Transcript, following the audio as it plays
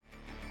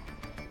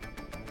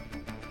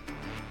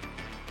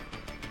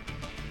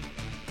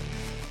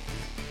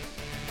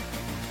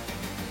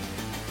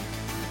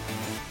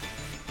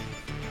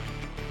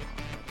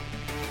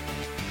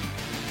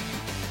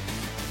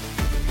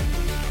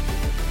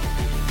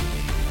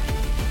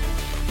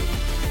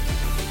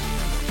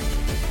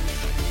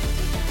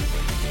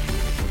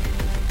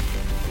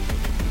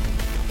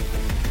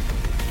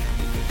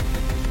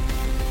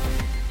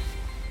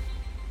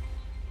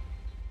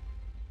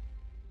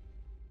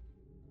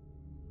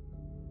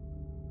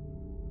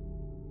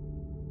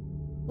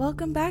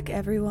Welcome back,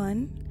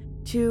 everyone,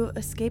 to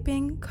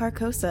Escaping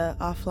Carcosa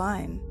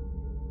Offline.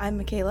 I'm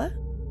Michaela.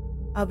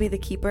 I'll be the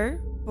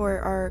keeper for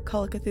our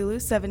Call of Cthulhu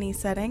 7e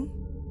setting.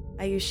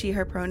 I use she,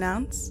 her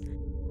pronouns.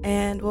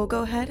 And we'll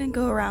go ahead and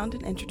go around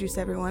and introduce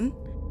everyone.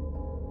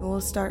 And we'll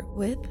start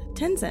with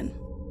Tenzin.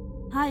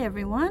 Hi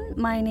everyone,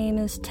 my name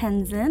is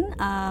Tenzin.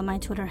 My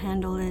Twitter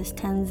handle is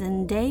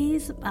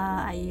TenzinDays.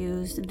 I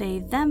use they,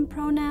 them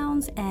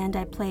pronouns, and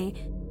I play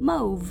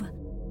Mauve,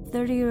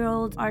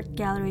 30-year-old art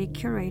gallery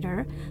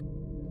curator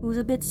who's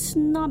a bit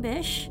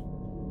snobbish,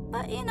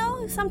 but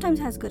sometimes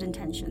has good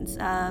intentions.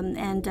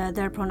 And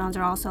their pronouns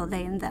are also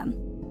they and them.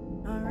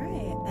 All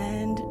right,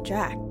 and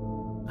Jack.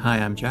 Hi,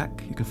 I'm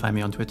Jack. You can find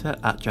me on Twitter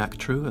at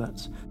JackTrue.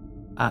 That's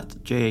at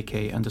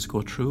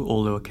JAK_true,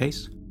 all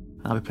lowercase.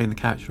 I'll be playing the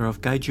character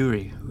of Guy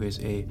Jury, who is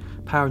a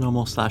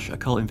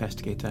paranormal/occult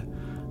investigator,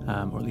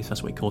 or at least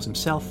that's what he calls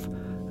himself,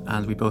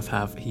 and we both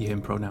have he, him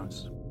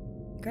pronouns.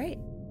 Great.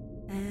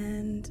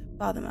 And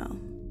Bothamo.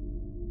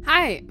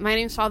 Hi, my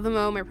name's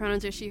Bothamo, my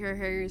pronouns are she, her,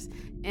 hers,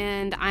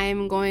 and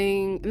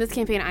in this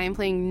campaign I am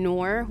playing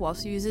Noor, who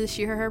also uses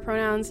she, her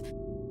pronouns.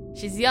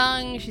 She's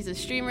young, she's a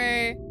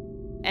streamer,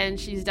 and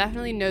she's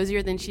definitely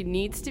nosier than she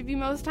needs to be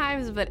most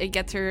times, but it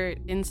gets her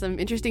in some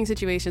interesting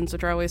situations,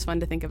 which are always fun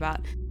to think about.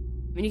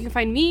 And you can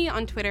find me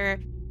on Twitter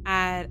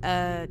at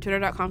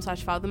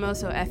twitter.com/Fathamo,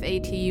 so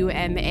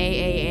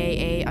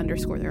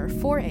FATUMAAAA_. There are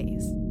 4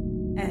 A's.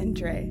 And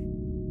Dre.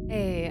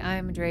 Hey,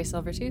 I'm Dre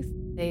Silvertooth,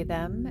 they,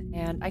 them,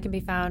 and I can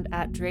be found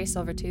at Dre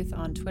Silvertooth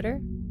on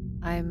Twitter.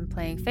 I'm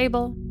playing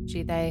Fable,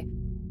 she, they,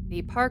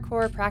 the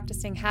parkour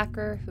practicing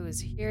hacker who is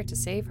here to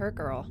save her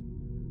girl.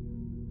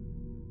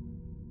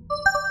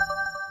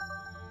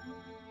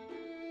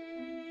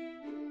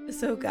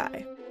 So,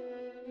 Guy,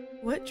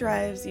 what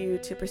drives you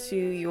to pursue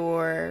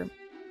your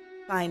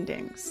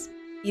findings,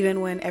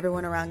 even when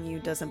everyone around you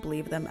doesn't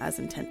believe them as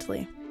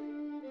intently?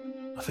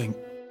 I think,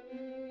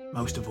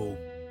 most of all,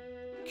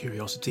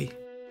 curiosity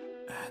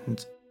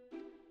and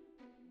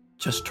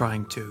just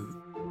trying to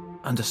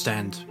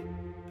understand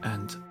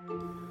and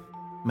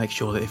make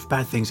sure that if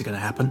bad things are going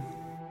to happen,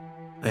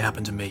 they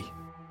happen to me.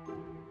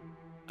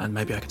 And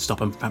maybe I can stop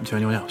them from happening to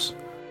anyone else.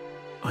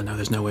 I know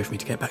there's no way for me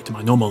to get back to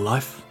my normal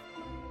life.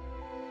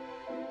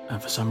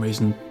 And for some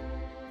reason,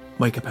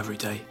 wake up every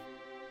day.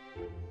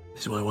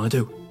 This is what I want to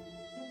do.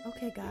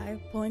 Okay, Guy,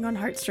 pulling on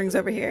heartstrings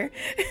over here.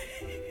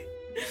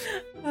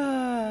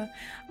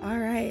 All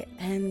right,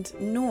 and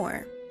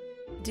Noor,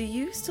 do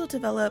you still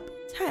develop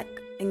tech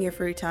in your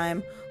free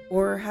time,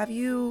 or have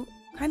you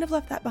kind of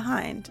left that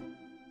behind?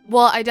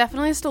 Well, I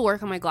definitely still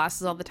work on my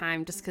glasses all the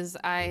time just because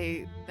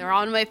they're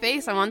on my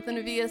face. I want them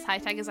to be as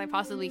high-tech as I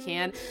possibly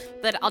can.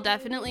 But I'll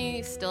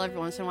definitely still every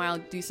once in a while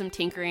do some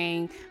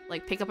tinkering,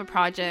 like pick up a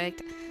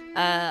project.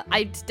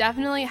 I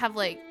definitely have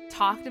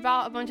talked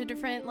about a bunch of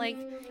different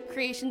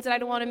creations that I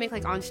don't want to make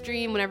on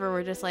stream whenever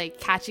we're just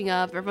catching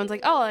up. Everyone's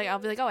I'll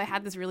be I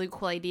had this really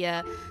cool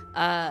idea.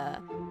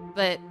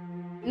 But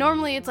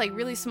normally it's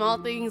really small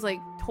things like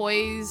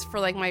toys for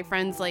my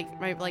friends,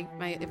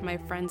 if my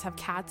friends have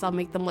cats, I'll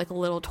make them a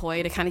little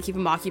toy to kind of keep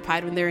them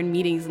occupied when they're in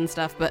meetings and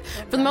stuff. But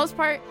for the most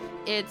part,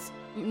 it's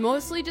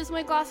mostly just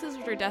my glasses,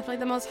 which are definitely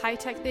the most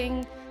high-tech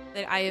thing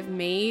that I have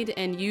made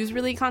and use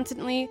really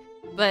constantly.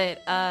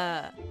 But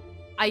I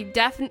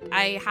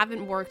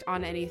haven't worked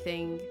on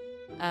anything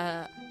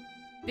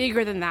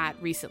bigger than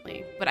that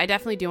recently, but I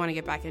definitely do want to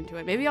get back into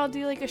it. Maybe I'll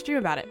do a stream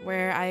about it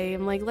where I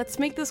am let's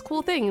make this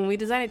cool thing and we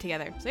design it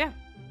together. So yeah.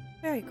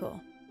 Very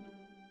cool.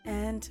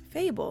 And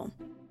Fable,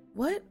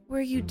 what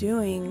were you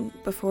doing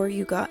before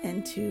you got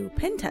into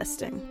pen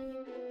testing?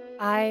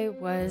 I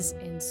was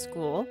in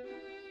school,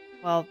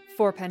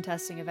 for pen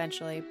testing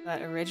eventually,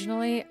 but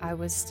originally I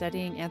was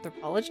studying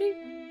anthropology.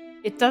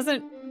 It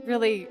doesn't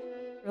really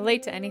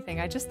relate to anything.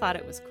 I just thought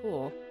it was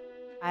cool.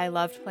 I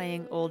loved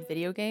playing old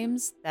video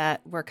games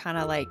that were kind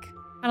of like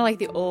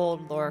the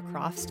old Lara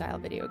Croft style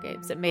video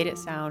games. It made it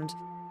sound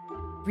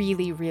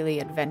really, really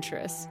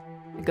adventurous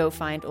to go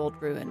find old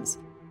ruins.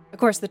 Of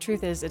course, the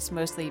truth is it's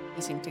mostly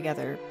piecing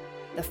together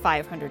the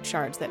 500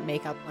 shards that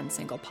make up one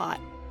single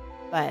pot.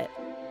 But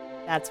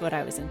that's what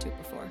I was into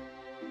before.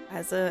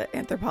 As an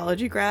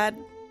anthropology grad,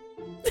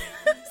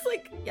 it's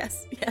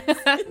yes.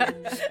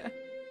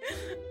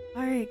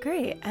 All right,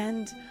 great.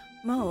 And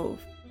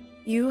Mauve,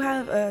 you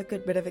have a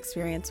good bit of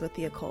experience with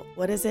the occult.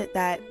 What is it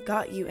that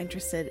got you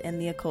interested in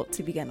the occult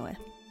to begin with?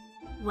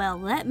 Well,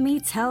 let me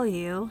tell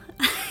you,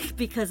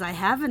 because I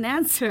have an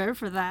answer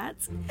for that.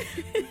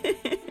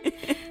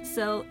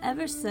 So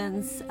ever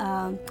since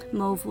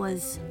Mauve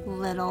was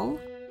little,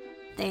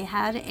 they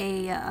had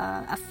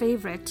a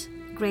favorite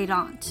great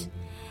aunt,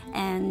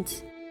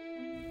 and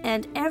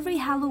every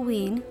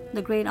Halloween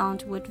the great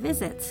aunt would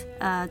visit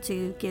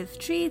to give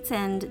treats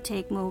and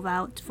take Mauve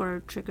out for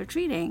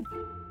trick-or-treating.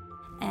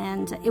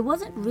 And it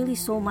wasn't really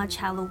so much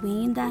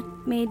Halloween that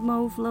made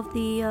Mauve love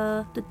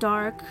the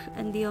dark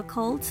and the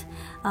occult.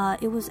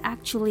 It was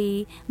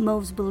actually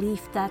Mauve's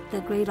belief that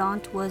the great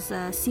aunt was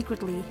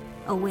secretly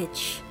a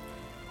witch.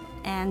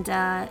 And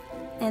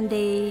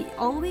they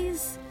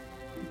always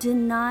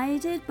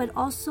denied it, but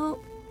also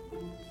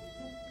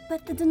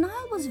But the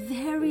denial was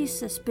very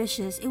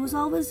suspicious. It was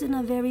always in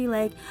a very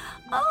like,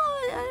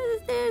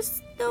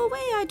 there's no way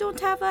I don't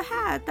have a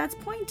hat that's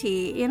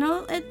pointy.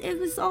 It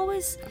was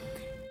always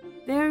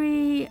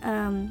very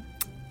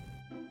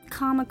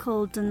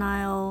comical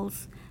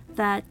denials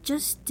that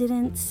just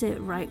didn't sit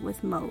right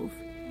with Mauve.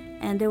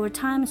 And there were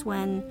times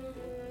when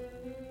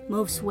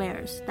Mauve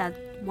swears that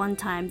one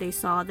time they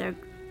saw their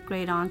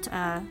great aunt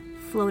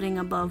floating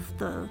above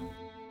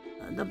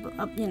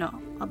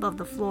above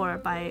the floor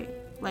by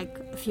like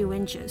a few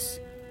inches.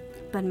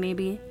 But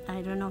maybe,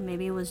 I don't know,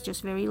 maybe it was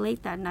just very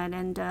late that night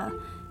and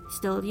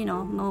still,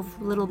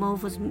 little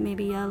Mauve was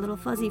maybe a little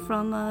fuzzy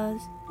from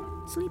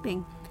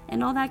sleeping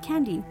and all that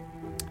candy.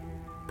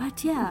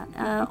 But yeah,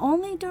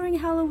 only during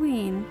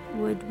Halloween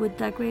would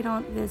that great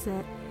aunt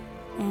visit,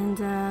 and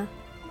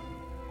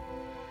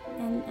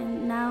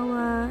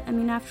now,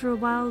 after a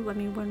while,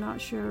 we're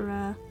not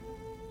sure.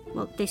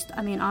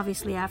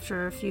 Obviously,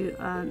 after a few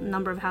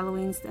number of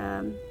Halloweens,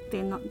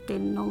 they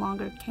no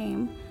longer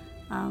came.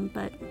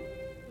 But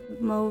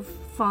Mauve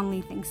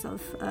fondly thinks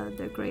of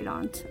their great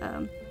aunt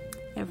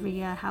every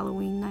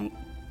Halloween night.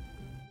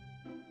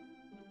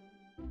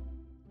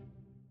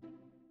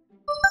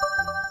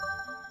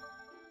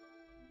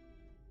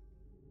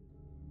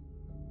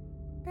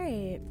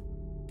 Great.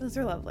 Those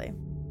are lovely.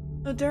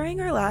 So during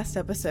our last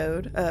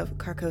episode of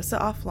Carcosa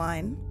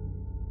Offline,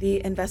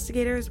 the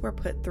investigators were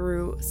put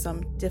through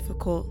some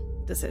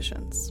difficult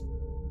decisions.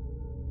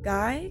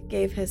 Guy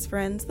gave his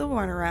friends the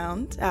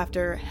runaround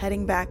after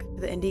heading back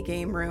to the indie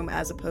game room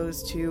as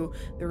opposed to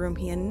the room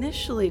he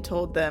initially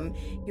told them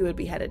he would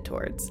be headed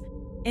towards.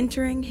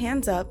 Entering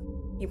hands up,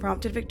 he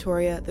prompted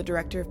Victoria, the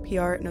director of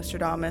PR at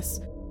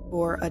Nostradamus,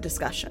 for a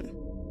discussion,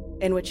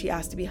 in which he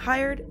asked to be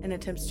hired and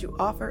attempts to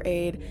offer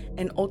aid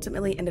and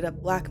ultimately ended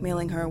up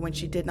blackmailing her when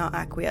she did not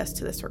acquiesce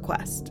to this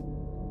request.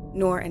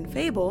 Nor and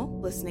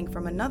Fable, listening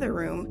from another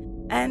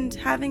room, and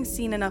having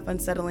seen enough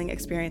unsettling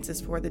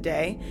experiences for the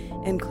day,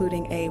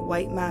 including a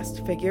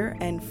white-masked figure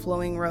and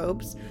flowing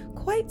robes,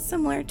 quite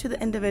similar to the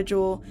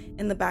individual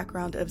in the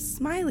background of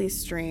Smiley's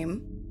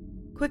stream,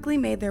 quickly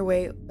made their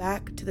way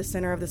back to the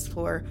center of this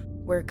floor,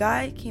 where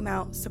Guy came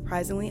out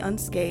surprisingly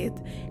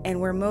unscathed, and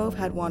where Mauve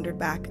had wandered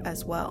back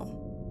as well.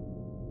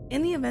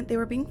 In the event they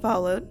were being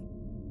followed,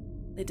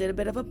 they did a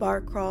bit of a bar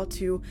crawl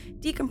to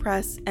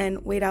decompress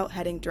and wait out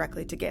heading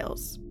directly to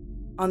Gale's.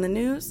 On the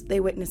news, they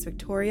witnessed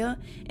Victoria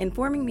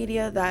informing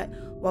media that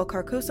while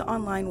Carcosa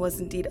Online was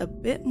indeed a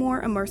bit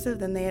more immersive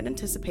than they had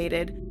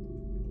anticipated,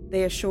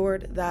 they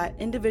assured that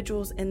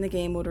individuals in the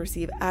game would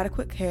receive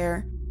adequate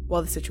care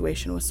while the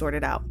situation was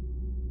sorted out.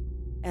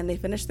 And they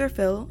finished their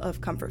fill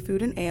of comfort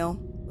food and ale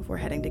before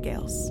heading to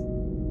Gale's.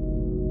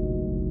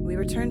 We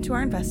returned to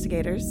our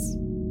investigators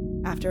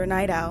after a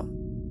night out,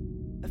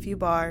 a few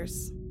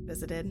bars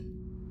visited.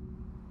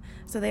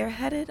 So they are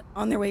headed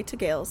on their way to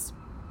Gale's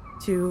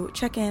to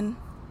check in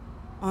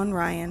on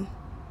Ryan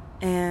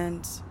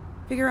and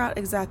figure out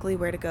exactly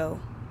where to go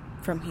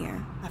from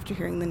here after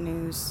hearing the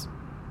news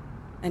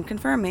and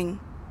confirming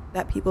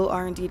that people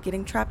are indeed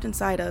getting trapped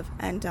inside of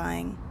and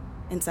dying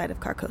inside of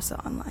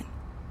Carcosa Online.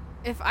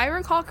 If I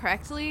recall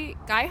correctly,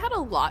 Guy had a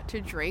lot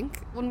to drink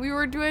when we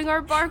were doing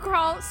our bar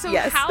crawl. So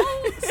yes. How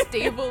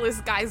stable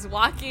is Guy's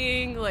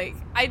walking?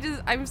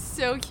 I'm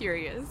so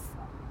curious.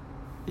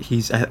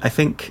 He's, I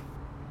think,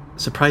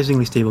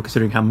 surprisingly stable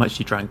considering how much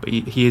he drank, but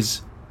he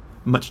is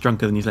much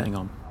drunker than he's letting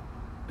on.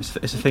 It's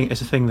a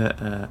thing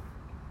that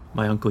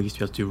my uncle used to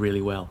be able to do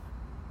really well,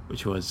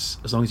 which was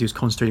as long as he was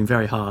concentrating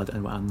very hard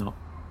and not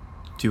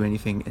do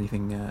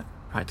anything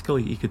practical,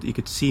 he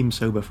could seem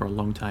sober for a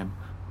long time,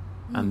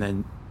 and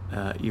then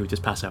he would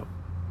just pass out.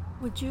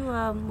 Would you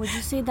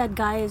say that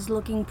Guy is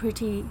looking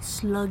pretty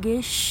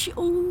sluggish?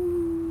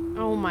 Ooh.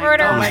 Oh my god!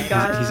 god! Oh my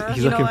god!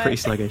 He's looking pretty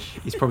sluggish.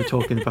 He's probably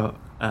talking about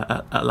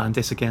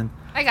Atlantis again.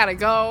 I gotta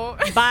go.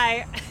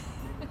 Bye.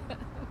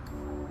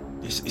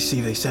 You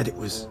see, they said it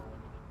was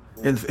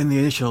in the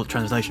initial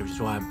translation, which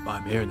is why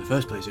I'm here in the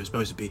first place. It was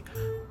supposed to be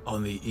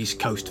on the east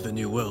coast of the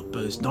New World,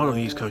 but it's not on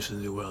the east coast of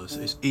the New World.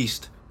 It's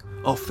east,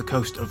 off the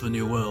coast of the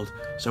New World.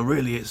 So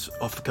really, it's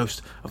off the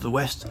coast of the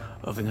west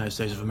of the United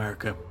States of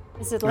America.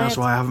 It's Atlantis. That's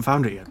why I haven't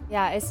found it yet.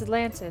 Yeah, it's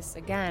Atlantis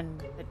again,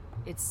 but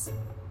it's.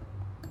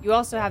 You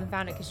also haven't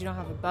found it because you don't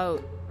have a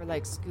boat or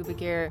like scuba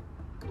gear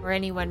or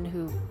anyone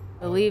who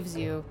believes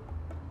you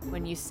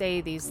when you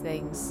say these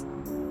things.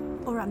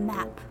 Or a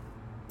map.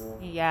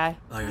 Yeah.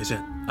 Like I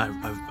said,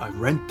 I've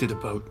rented a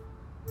boat.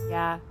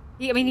 Yeah.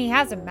 He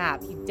has a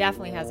map. He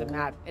definitely has a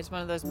map. It's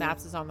one of those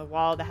maps that's on the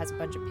wall that has a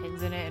bunch of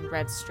pins in it and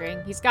red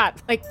string. He's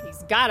got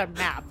a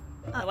map.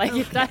 Okay.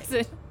 It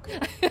doesn't.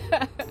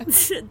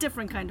 It's a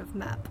different kind of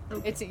map.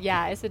 Okay.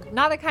 It's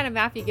not the kind of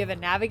map you give a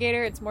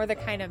navigator. It's more the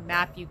kind of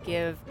map you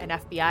give an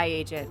FBI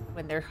agent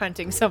when they're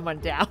hunting someone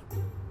down.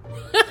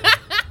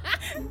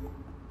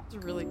 It's a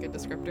really good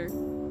descriptor.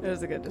 It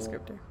was a good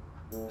descriptor.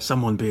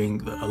 Someone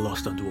being a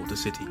lost underwater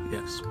city,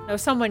 yes. No,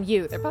 someone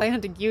you. They're probably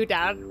hunting you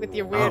down with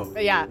your weird... Oh.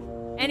 But yeah.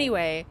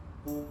 Anyway.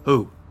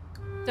 Who?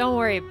 Don't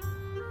worry.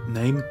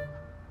 Name?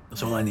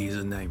 That's all I need is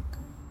a name.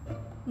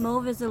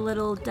 Mauve is a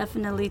little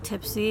definitely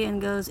tipsy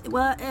and goes,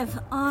 well, if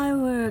I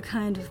were a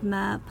kind of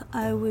map,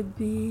 I would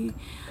be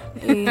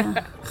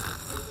a...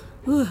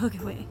 Ooh, okay,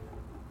 wait.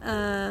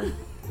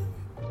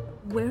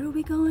 Where are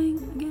we going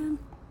again?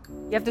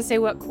 You have to say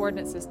what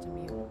coordinate system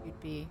you'd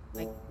be.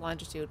 Like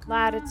longitude,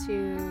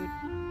 latitude,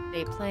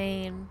 day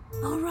plane.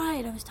 All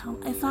right, I was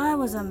telling... If I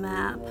was a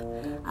map,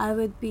 I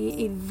would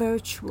be a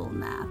virtual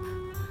map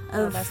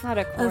of, that's not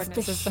a coordinate of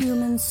the system.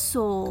 human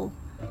soul.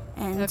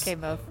 And Okay,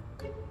 Mauve.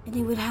 And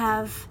it would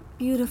have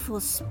beautiful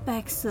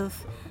specks of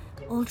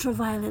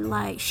ultraviolet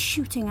light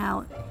shooting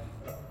out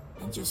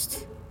and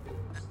just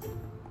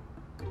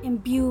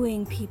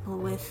imbuing people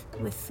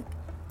with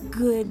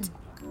good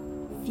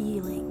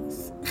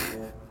feelings.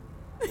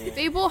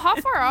 Fable, how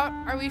far out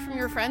are we from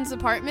your friend's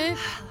apartment?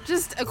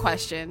 Just a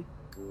question.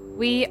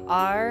 We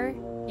are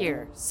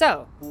here.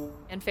 So,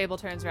 and Fable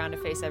turns around to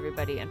face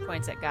everybody and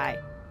points at Guy.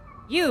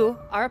 You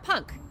are a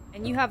punk,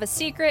 and you have a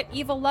secret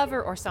evil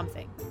lover or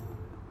something.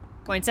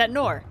 Points at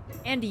Nor.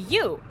 And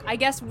you, I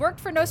guess, worked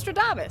for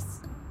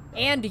Nostradamus.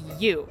 And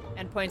you,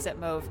 and points at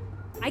Mauve.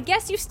 I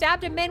guess you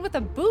stabbed a man with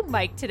a boom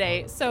mic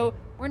today, so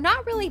we're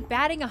not really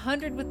batting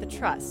 100 with the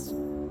trust.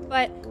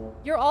 But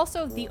you're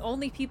also the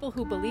only people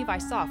who believe I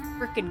saw a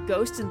frickin'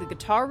 ghost in the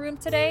guitar room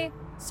today,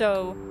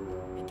 so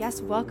I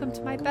guess welcome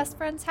to my best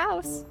friend's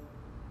house.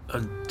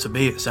 And to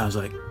me, it sounds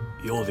like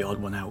you're the odd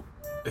one out,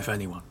 if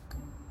anyone.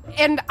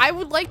 And I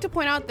would like to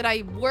point out that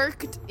I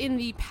worked in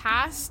the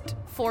past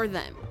for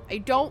them. I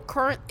don't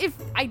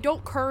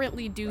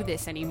currently do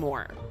this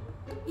anymore.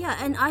 Yeah,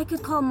 and I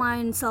could call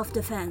mine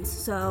self-defense,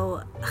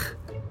 so,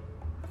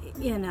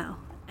 you know,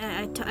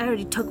 I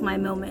already took my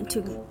moment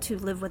to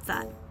live with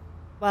that.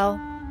 Well,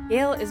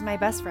 Gale is my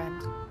best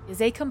friend, is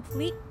a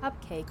complete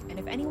cupcake, and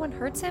if anyone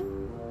hurts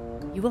him,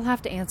 you will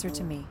have to answer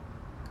to me.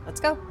 Let's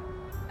go.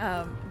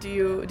 Do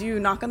you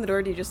knock on the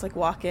door? Do you just like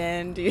walk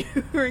in? Do you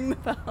ring the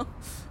bell?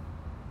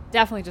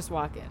 Definitely just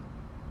walk in.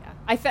 Yeah,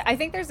 I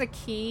think there's a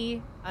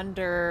key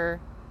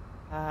under.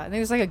 I think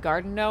there's like a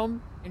garden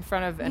gnome in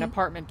front of an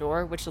apartment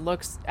door, which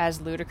looks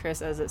as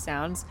ludicrous as it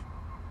sounds.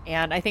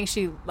 And I think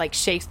she like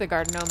shakes the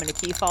garden gnome and a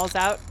key falls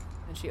out,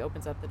 and she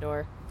opens up the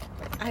door.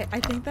 I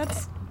think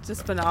that's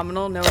just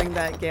phenomenal, knowing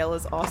that Gale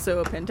is also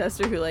a pen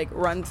tester who like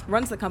runs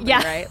the company,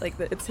 right? Like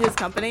it's his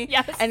company.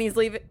 Yes. And he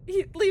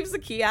leaves the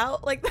key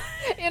out like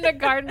In a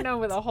garden gnome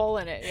with a hole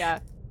in it. Yeah.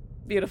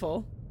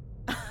 Beautiful.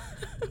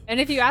 And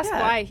if you ask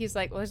why, he's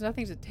like, well, there's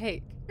nothing to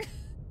take.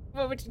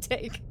 What would you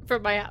take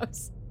from my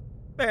house?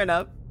 Fair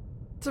enough.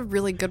 It's a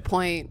really good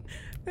point.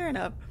 Fair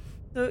enough.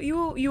 So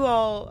you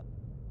all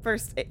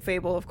first,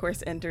 Fable of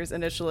course enters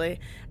initially,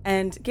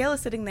 and Gale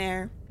is sitting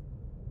there,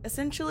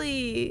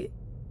 essentially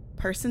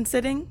person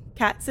sitting,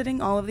 cat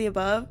sitting, all of the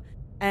above,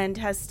 and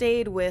has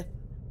stayed with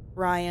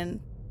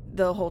Ryan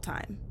the whole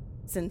time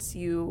since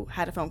you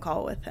had a phone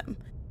call with him,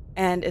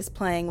 and is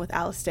playing with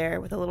Alistair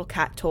with a little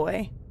cat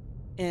toy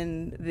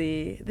in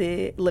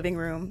the living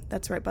room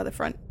that's right by the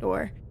front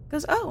door.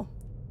 Goes, oh,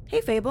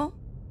 hey Fable,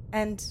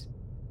 and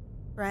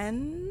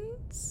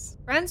friends?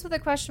 Friends with a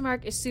question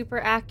mark is super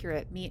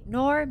accurate. Meet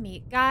Nor,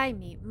 meet Guy,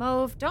 meet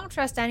Mauve. Don't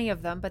trust any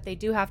of them, but they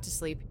do have to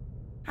sleep.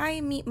 Hi,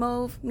 meet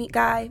Mauve, meet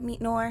Guy,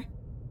 meet Nor.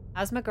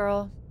 How's my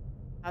girl?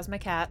 How's my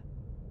cat?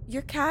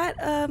 Your cat,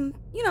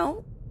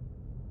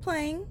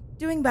 playing,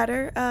 doing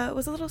better.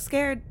 Was a little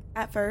scared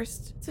at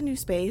first. It's a new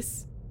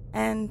space.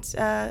 And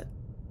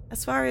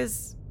as far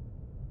as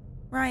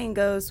Ryan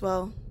goes,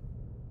 well,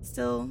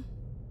 still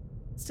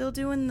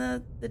doing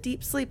the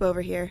deep sleep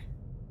over here.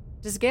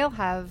 Does Gale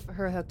have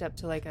her hooked up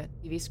to like a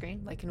TV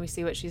screen? Like, can we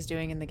see what she's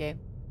doing in the game?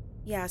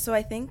 Yeah, so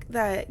I think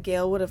that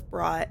Gale would have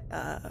brought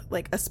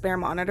like a spare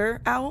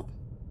monitor out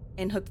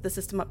and hooked the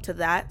system up to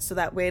that, so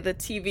that way the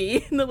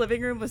TV in the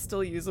living room was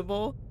still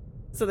usable,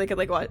 so they could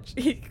like watch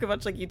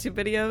like YouTube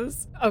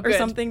videos or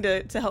something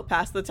to help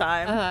pass the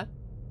time. Uh-huh.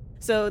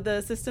 So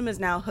the system is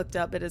now hooked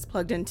up. It is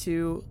plugged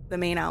into the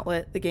main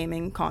outlet, the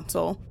gaming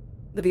console.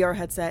 The VR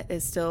headset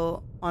is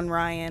still on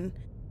Ryan,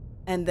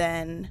 and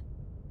then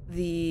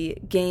the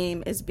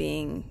game is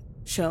being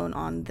shown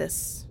on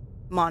this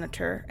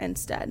monitor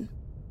instead.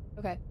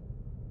 Okay.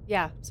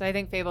 Yeah, so I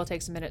think Fable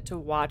takes a minute to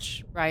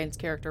watch Ryan's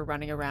character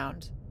running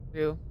around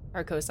through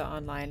Carcosa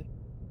Online,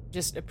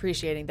 just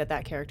appreciating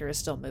that character is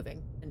still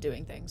moving and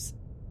doing things.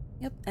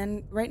 Yep,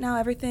 and right now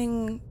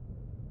everything,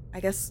 I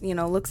guess,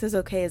 looks as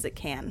okay as it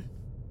can,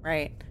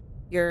 right?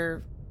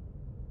 Your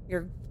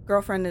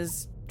girlfriend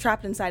is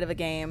trapped inside of a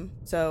game,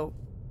 so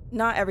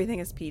not everything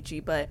is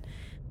peachy, but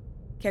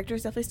character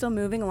is definitely still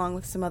moving along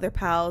with some other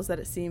pals that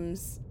it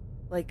seems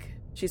like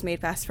she's made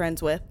fast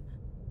friends with.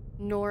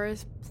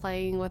 Nora's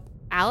playing with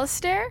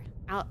Alistair?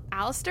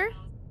 Alistair?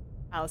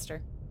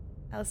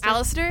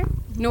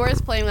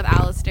 Nora's playing with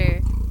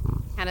Alistair,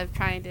 kind of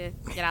trying to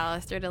get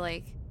Alistair to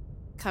like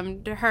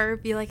come to her,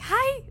 be like,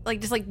 hi,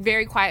 like just like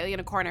very quietly in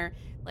a corner,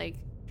 like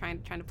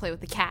trying to play with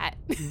the cat.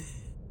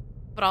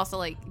 But also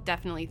like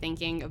definitely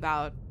thinking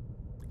about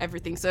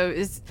everything. So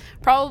it's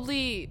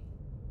probably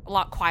a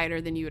lot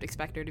quieter than you would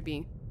expect her to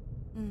be.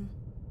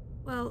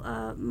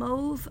 Well,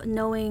 Mauve,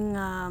 knowing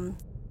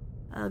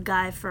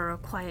guy for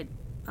quite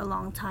a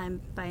long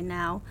time by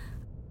now,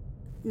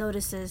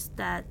 notices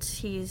that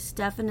he's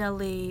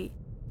definitely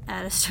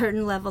at a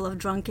certain level of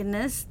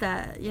drunkenness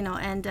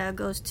and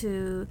goes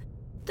to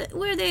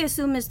where they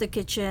assume is the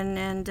kitchen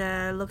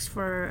and looks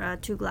for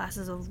 2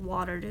 glasses of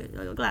water,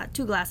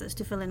 2 glasses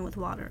to fill in with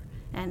water,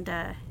 and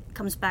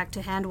comes back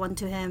to hand one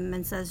to him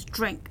and says,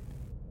 "Drink."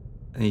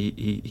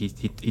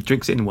 He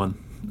drinks it in one,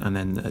 and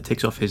then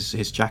takes off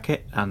his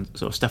jacket and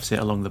sort of stuffs it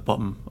along the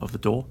bottom of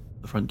the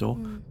front door,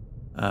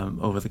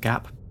 over the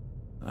gap.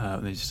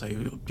 And they just say,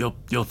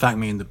 "You'll thank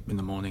me in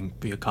the morning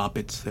for your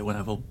carpets. They won't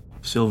have all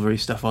silvery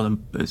stuff on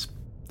them. It's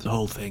the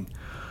whole thing.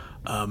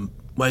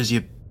 Where's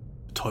your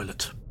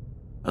toilet?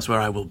 That's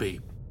where I will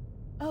be."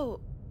 Oh,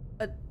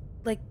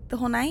 like the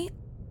whole night?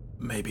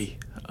 Maybe.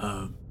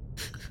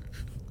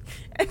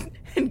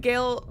 And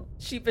Gail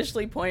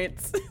sheepishly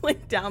points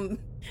like down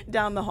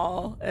the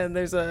hall, and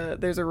there's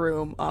a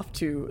room off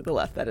to the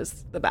left that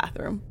is the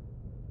bathroom.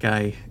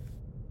 Guy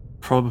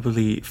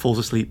probably falls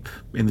asleep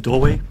in the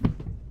doorway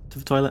to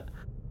the toilet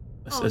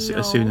as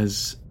soon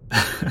as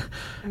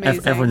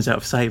everyone's out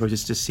of sight. We'll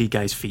just see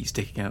Guy's feet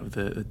sticking out of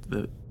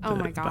the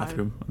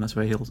bathroom, and that's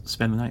where he'll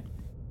spend the night.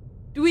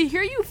 Do we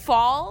hear you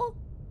fall?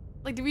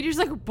 Like, do we just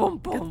like boom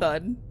boom? A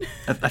thud.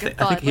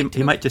 I think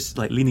he might just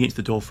like lean against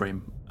the door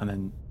frame, and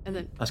then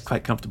that's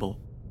quite comfortable.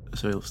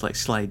 So he'll like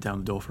slide down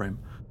the door frame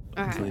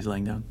until he's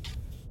laying down.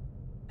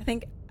 I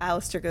think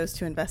Alistair goes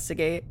to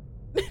investigate.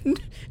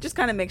 Just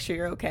kind of make sure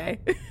you're okay.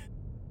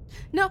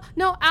 No,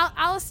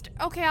 Alistair.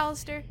 Okay,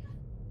 Alistair.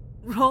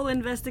 Roll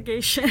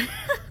investigation.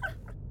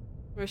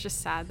 We're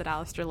just sad that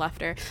Alistair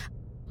left her.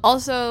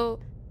 Also,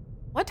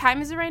 what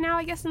time is it right now,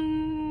 I guess,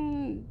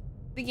 in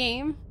the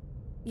game?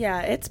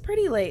 Yeah, it's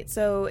pretty late,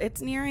 so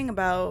it's nearing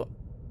about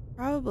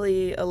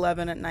probably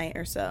 11 at night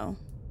or so.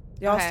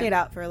 You all stayed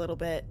out for a little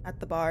bit at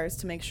the bars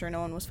to make sure no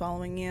one was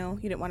following you.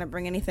 You didn't want to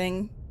bring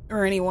anything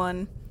or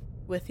anyone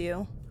with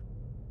you.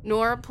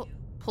 Nora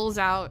pulls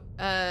out,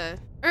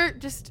 or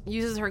just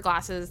uses her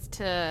glasses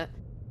to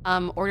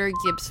order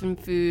Gibbs some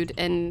food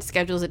and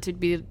schedules it to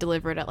be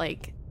delivered at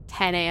like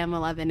 10 a.m.,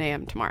 11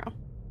 a.m. tomorrow.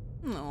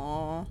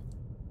 Aww.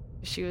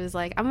 She was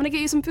like, "I'm going to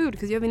get you some food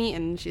because you haven't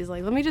eaten." She's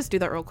like, "Let me just do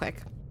that real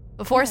quick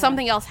before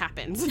something else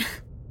happens."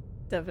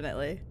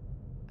 Definitely.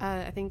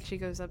 I think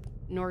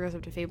Nora goes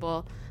up to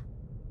Fable.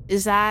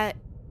 Is that,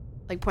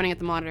 like, pointing at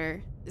the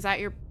monitor, is that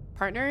your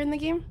partner in the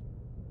game?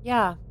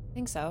 Yeah, I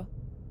think so.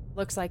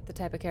 Looks like the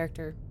type of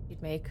character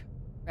you'd make.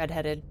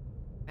 Redheaded,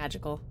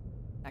 magical,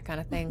 that kind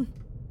of thing.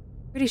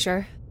 Pretty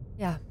sure.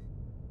 Yeah.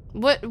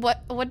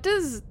 What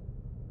does...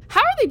 How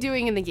are they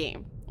doing in the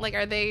game? Like,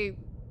 are they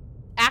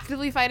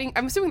actively fighting?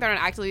 I'm assuming they're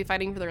not actively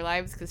fighting for their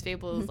lives because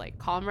Fable is, like,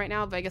 calm right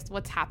now, but I guess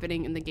what's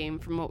happening in the game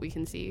from what we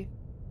can see?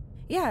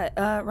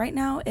 Yeah, right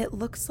now it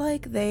looks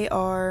like they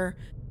are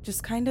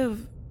just kind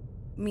of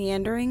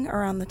meandering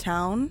around the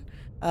town.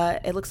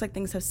 It looks like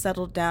things have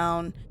settled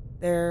down.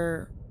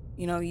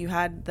 You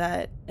had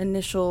that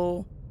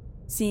initial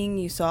seeing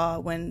you saw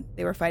when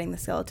they were fighting the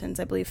skeletons.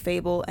 I believe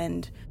Fable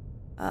and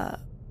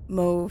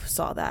Mauve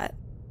saw that.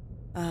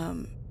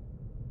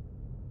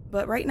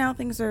 But right now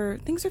things are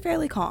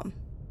fairly calm.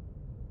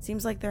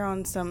 Seems like they're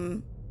on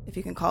some, if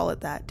you can call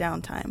it that,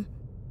 downtime.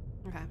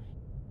 Okay.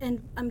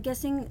 And I'm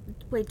guessing.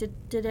 Wait,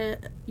 did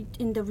it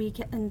in the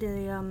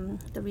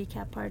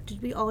recap part?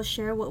 Did we all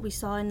share what we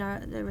saw in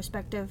the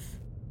respective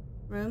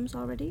rooms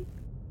already?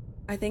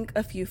 I think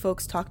a few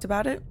folks talked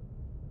about it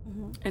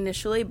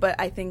initially, but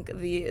I think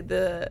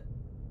the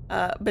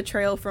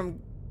betrayal from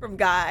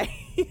Guy.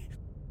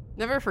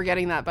 Never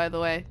forgetting that, by the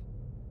way.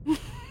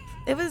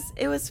 It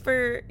was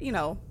for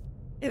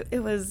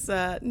it was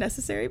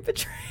necessary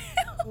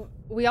betrayal.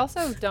 We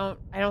also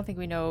I don't think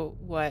we know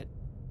what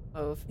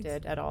Mauve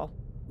did at all.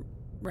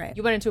 Right.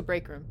 You went into a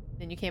break room,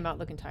 then you came out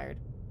looking tired.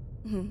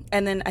 Mm-hmm.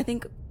 And then I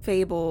think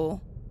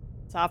Fable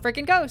saw a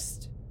freaking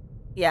ghost.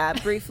 Yeah,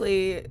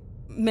 briefly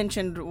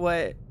mentioned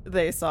what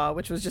they saw,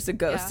 which was just a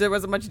ghost. Yeah. There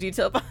wasn't much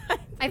detail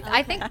behind.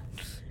 I think.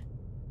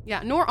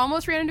 Yeah, Nora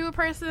almost ran into a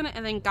person,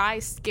 and then Guy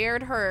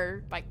scared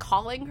her by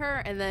calling her,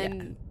 and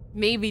then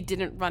maybe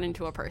didn't run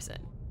into a person.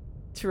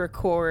 To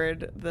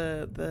record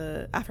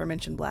the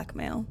aforementioned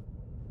blackmail.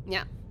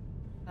 Yeah.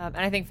 And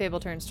I think Fable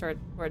turns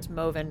towards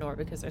Mauve and Nora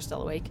because they're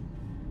still awake.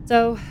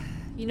 So,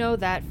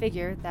 that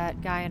figure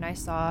that Guy and I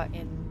saw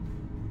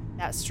in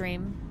that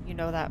stream,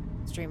 that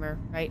streamer,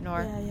 right,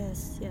 Nora? Yeah,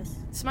 yes.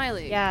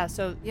 Smiley. Yeah,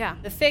 so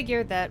the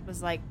figure that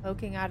was like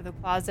poking out of the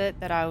closet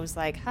that I was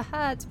like,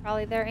 haha, it's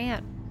probably their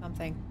aunt or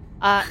something.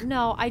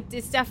 No,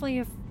 it's definitely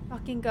a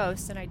fucking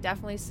ghost, and I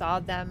definitely saw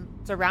them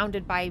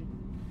surrounded by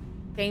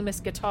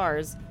famous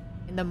guitars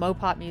in the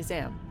Mopop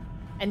Museum.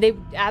 And they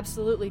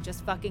absolutely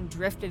just fucking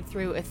drifted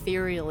through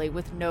ethereally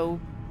with no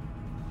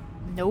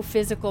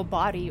physical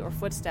body or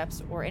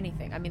footsteps or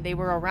anything. I mean, they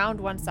were around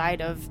one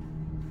side of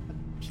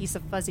a piece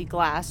of fuzzy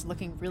glass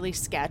looking really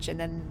sketch, and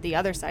then the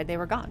other side, they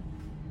were gone.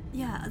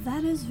 Yeah,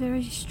 that is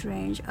very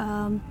strange.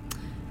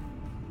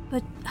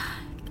 But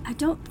I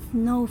don't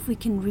know if we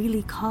can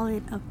really call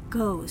it a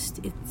ghost.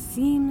 It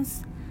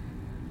seems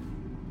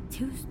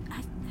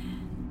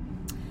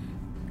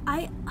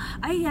I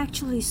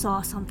actually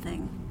saw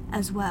something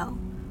as well.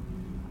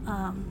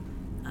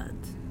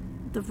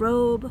 The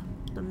robe,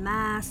 the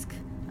mask,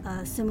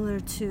 similar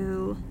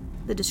to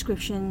the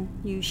description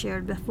you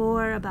shared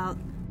before about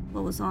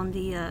what was on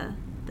the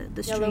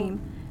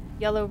stream.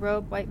 Yellow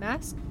robe, white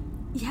mask?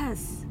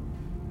 Yes.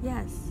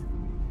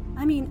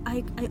 I mean,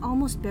 I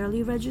almost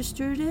barely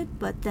registered it,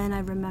 but then I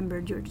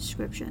remembered your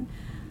description.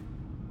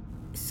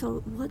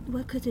 So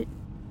what could it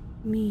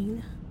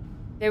mean?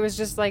 There was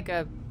just like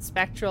a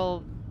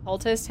spectral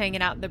cultist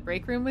hanging out in the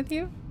break room with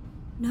you?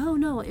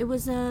 No, it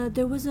was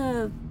there was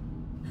a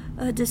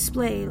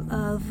display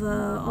of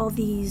all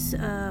these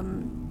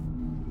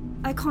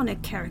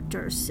iconic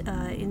characters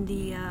in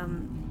the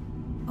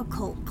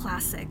occult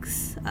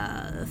classics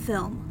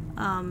film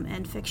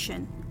and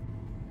fiction.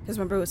 Because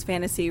remember, it was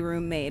fantasy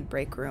room made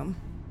break room.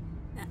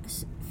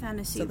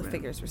 Fantasy so the room.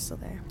 figures were still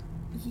there.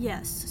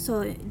 Yes,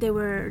 so there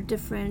were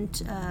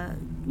different,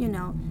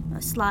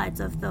 slides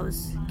of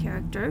those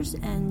characters,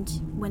 and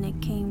when it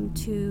came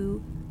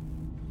to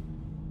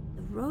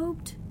the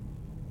robed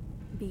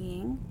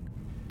being,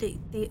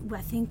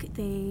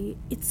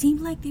 it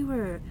seemed like they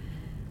were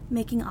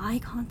making eye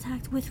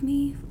contact with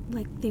me,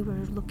 like they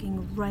were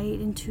looking right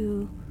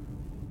into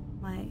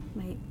my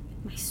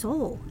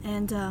soul,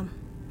 and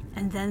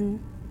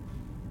then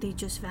they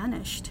just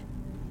vanished.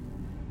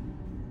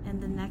 And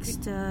the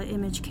next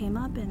image came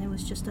up, and it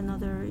was just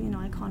another,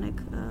 iconic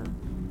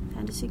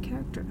fantasy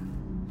character.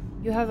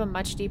 You have a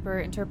much deeper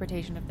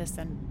interpretation of this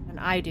than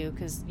I do,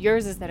 because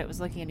yours is that it was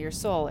looking into your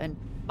soul, and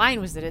mine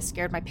was that it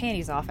scared my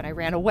panties off and I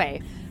ran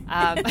away.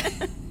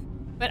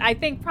 But I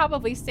think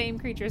probably same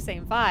creature,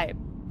 same vibe.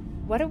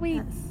 What do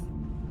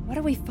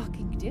we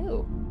fucking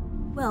do?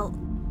 Well,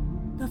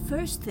 the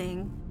first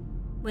thing,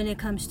 when it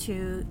comes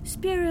to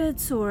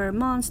spirits or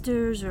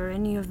monsters or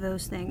any of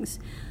those things,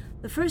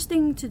 the first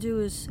thing to do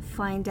is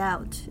find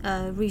out,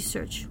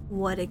 research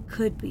what it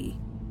could be.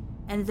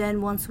 And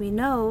then once we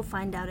know,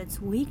 find out its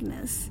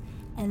weakness,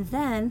 and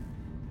then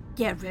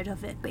get rid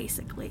of it,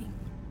 basically.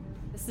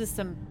 This is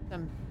some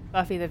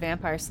Buffy the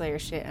Vampire Slayer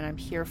shit, and I'm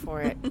here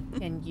for it.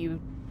 Can you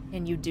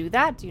do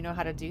that? Do you know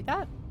how to do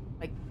that?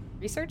 Like,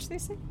 research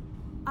these things?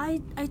 I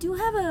do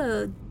have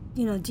a,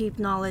 deep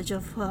knowledge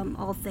of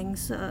all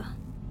things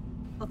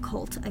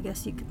occult, I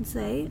guess you can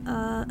say.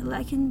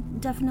 I can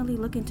definitely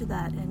look into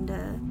that and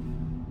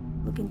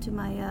look into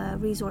my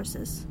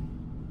resources.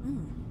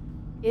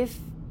 If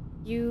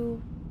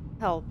you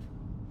help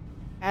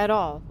at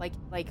all, like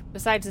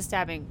besides the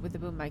stabbing with the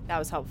boom mic, that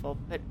was helpful,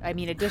 but I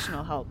mean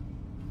additional help,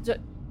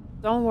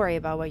 don't worry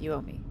about what you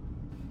owe me.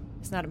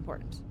 It's not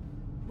important.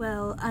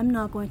 Well, I'm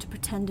not going to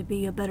pretend to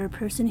be a better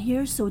person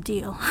here, so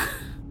deal.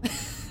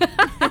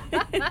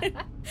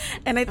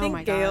 And I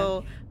think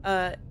Gail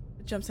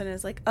jumps in and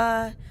is like,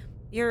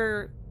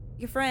 your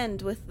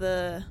friend with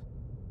the,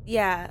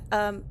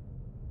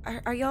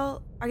 are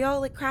y'all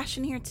like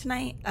crashing here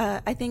tonight?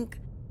 I think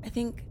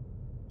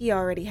he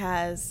already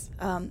has.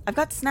 I've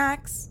got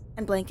snacks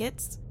and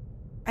blankets.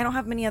 I don't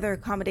have many other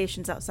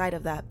accommodations outside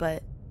of that,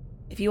 but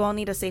if you all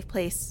need a safe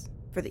place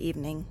for the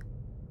evening,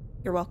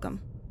 you're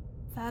welcome.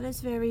 That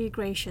is very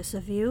gracious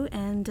of you,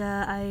 and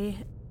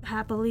I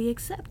happily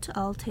accept.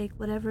 I'll take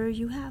whatever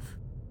you have.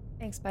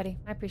 Thanks, buddy.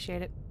 I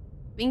appreciate it.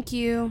 Thank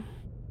you.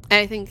 And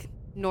I think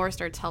Nora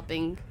starts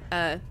helping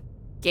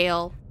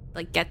Gail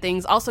like get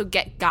things. Also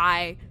get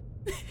Guy.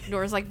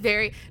 Nora's like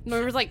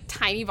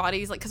tiny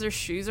bodies, like because her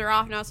shoes are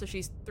off now, so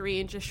she's 3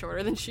 inches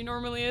shorter than she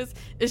normally is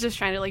just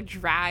trying to like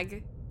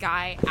drag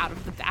Guy out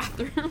of the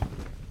bathroom.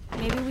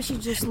 Maybe we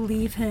should just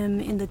leave him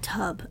in the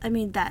tub. I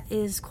mean, that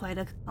is quite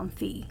a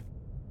comfy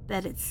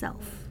bed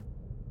itself.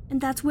 And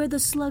that's where the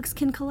slugs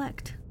can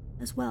collect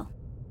as well.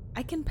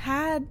 I can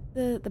pad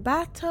the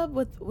bathtub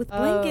with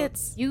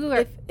blankets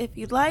if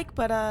you'd like,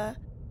 but I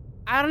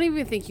don't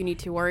even think you need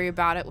to worry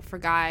about it for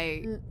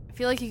Guy. I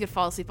feel like he could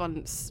fall asleep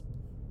on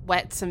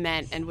wet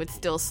cement and would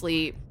still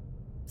sleep.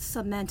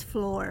 Cement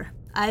floor.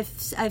 I've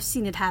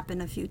seen it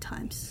happen a few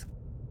times.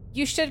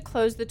 You should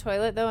close the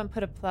toilet though and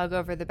put a plug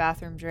over the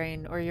bathroom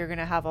drain, or you're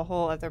gonna have a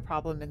whole other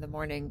problem in the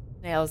morning.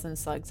 Nails and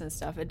slugs and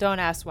stuff. Don't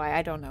ask why.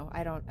 I don't know.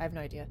 I have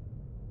no idea.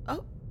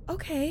 Oh,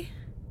 okay.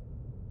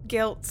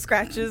 Gail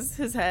scratches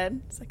his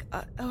head. It's like,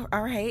 all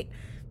right.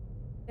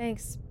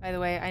 Thanks. By the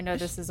way, I know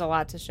this is a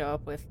lot to show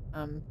up with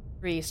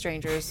 3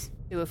 strangers,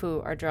 2 of who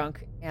are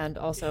drunk, and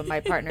also my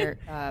partner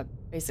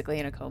basically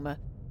in a coma.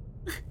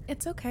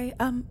 It's okay.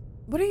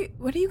 What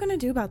are you gonna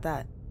do about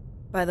that?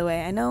 By the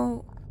way, I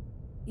know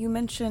you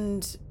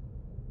mentioned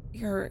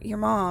your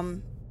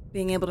mom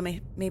being able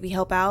to maybe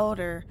help out,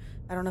 or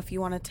I don't know if you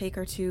want to take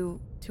her to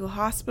a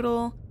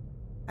hospital.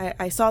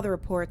 I saw the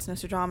reports.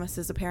 Nostradamus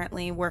is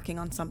apparently working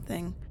on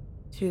something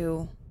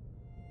too.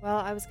 Well,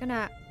 I was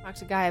gonna talk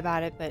to Guy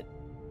about it, but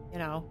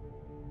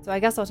so I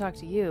guess I'll talk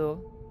to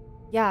you.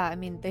 Yeah, I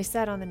mean, they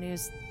said on the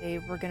news they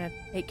were gonna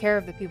take care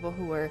of the people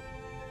who were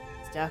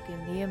stuck in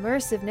the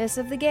immersiveness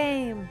of the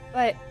game,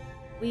 but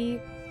we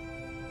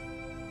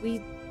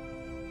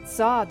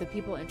saw the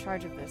people in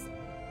charge of this,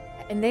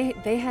 and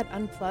they had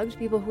unplugged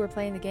people who were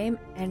playing the game,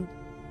 and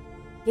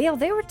Gale,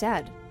 they were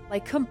dead.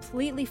 Like,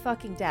 completely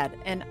fucking dead.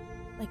 And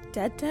Like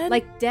dead?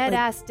 like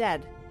dead-ass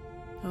dead.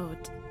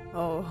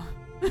 Oh.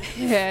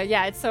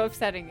 Yeah, it's so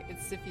upsetting.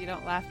 It's if you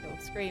don't laugh, you'll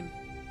scream.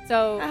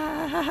 So,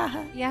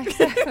 yeah,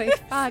 exactly.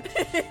 Fuck.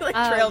 Like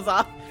trails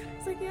off.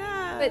 It's like,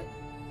 yeah. But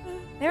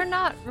they're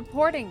not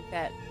reporting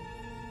that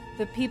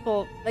the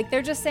people, like,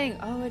 they're just saying,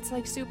 oh, it's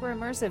like super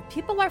immersive.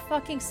 People are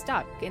fucking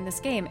stuck in this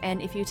game,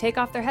 and if you take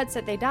off their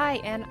headset, they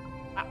die. And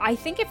I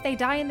think if they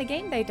die in the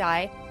game, they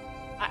die.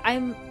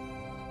 I'm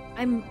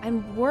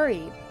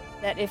worried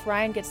that if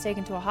Ryan gets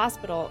taken to a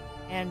hospital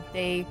and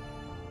they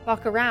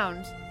fuck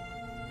around,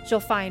 she'll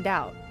find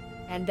out,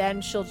 and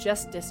then she'll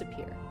just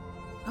disappear.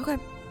 Okay.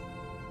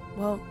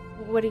 Well,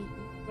 What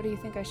do you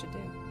think I should do?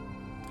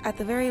 at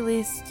the very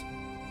least,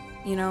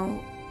 you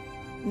know,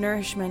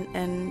 nourishment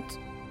and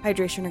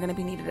hydration are going to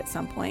be needed at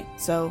some point.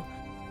 So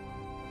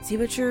see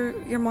what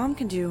your mom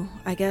can do,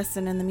 I guess.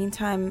 And in the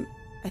meantime,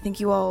 I think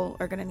you all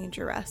are going to need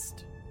your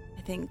rest.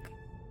 I think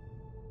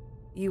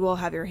you all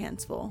have your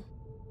hands full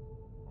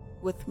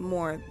with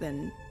more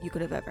than you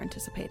could have ever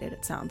anticipated,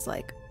 it sounds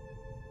like.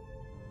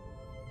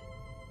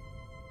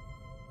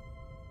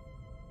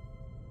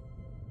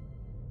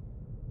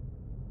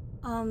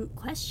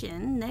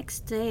 Question.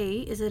 Next day,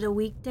 is it a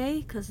weekday?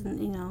 Because,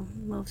 you know,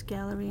 Move's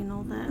Gallery and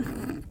all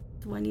that.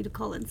 Do I need to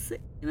call in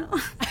sick, you know?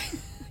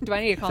 Do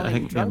I need to call I in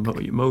think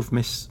drunk? Mauve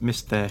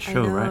missed their show, I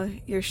know,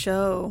 right? your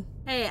show.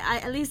 Hey,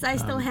 at least I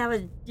still have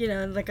a, you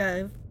know, like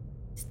a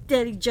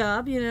steady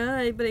job, you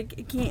know, but I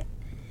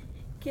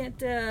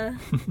can't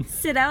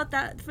sit out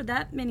for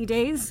that many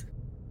days.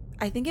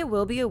 I think it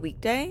will be a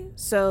weekday,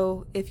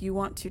 so if you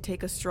want to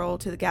take a stroll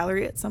to the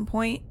gallery at some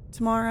point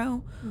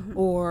tomorrow,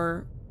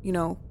 or, you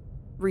know,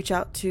 reach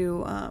out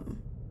to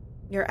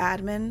your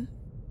admin.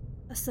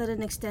 A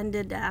sudden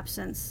extended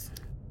absence.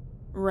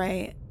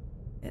 Right.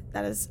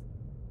 That is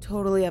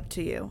totally up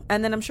to you.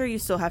 And then I'm sure you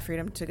still have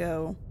freedom to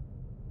go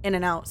in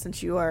and out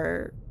since you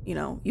are, you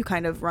know, you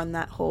kind of run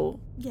that whole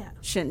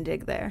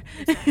shindig there.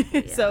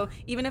 Exactly, yeah. So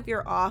even if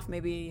you're off,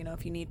 maybe, you know,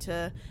 if you need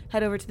to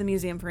head over to the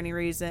museum for any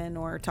reason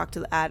or talk to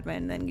the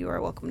admin, then you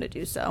are welcome to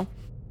do so.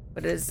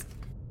 But it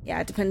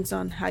depends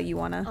on how you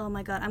want to. Oh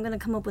my god, I'm gonna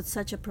come up with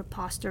such a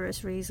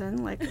preposterous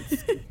reason. Like,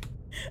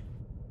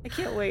 I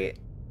can't wait.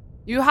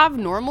 You have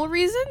normal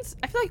reasons?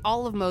 I feel like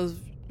all of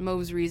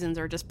Mo's reasons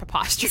are just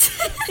preposterous.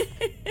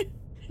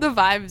 The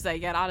vibes I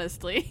get,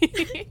 honestly.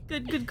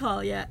 good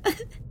call, yeah.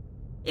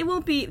 It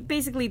won't be,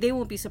 basically, they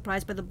won't be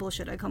surprised by the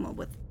bullshit I come up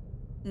with.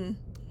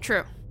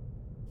 True.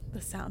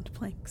 The sound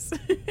planks.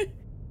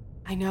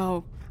 I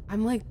know.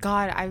 I'm like,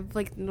 God,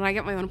 when I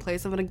get my own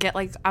place, I'm gonna get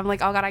oh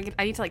God,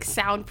 I need to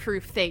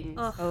soundproof things.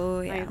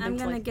 Oh, yeah. I'm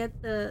gonna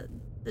get the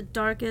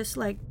darkest,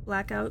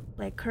 blackout,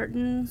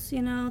 curtains,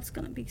 you know? It's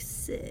gonna be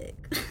sick.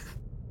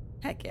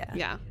 Heck yeah.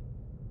 Yeah.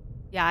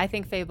 Yeah, I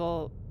think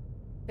Fable's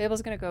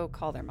gonna go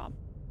call their mom.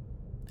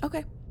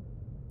 Okay.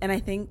 And I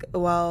think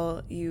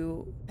while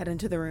you head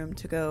into the room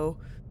to go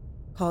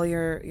call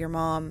your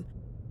mom,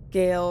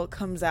 Gail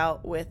comes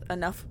out with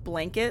enough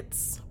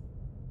blankets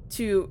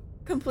to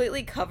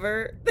completely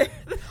cover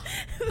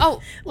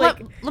let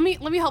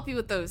me help you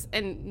with those.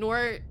 And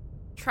Nora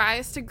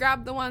tries to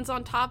grab the ones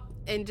on top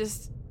and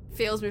just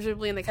fails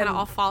miserably, and they kind of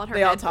all fall at her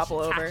they head. all topple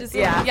over.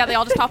 Yeah, they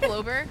all just topple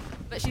over.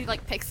 But she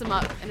picks them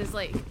up and is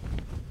like,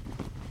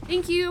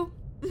 "Thank you."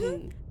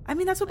 Mm-hmm. I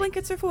mean, that's what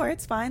blankets are for.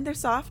 It's fine. They're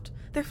soft.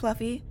 They're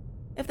fluffy.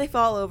 If they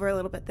fall over a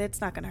little bit,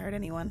 it's not going to hurt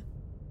anyone.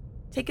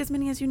 Take as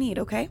many as you need,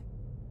 okay?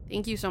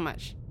 Thank you so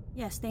much.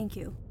 Yes, thank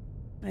you.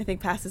 I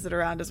think passes it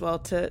around as well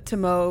to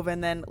Mauve,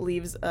 and then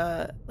leaves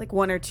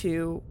one or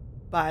two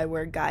by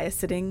where Guy is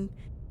sitting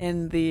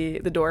in the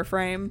door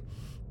frame.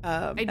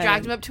 I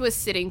dragged him up to a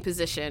sitting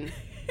position,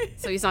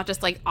 so he's not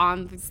just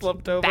on the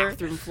slumped over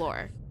bathroom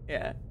floor.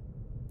 Yeah.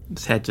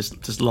 His head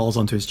just lolls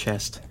onto his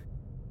chest.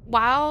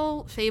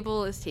 While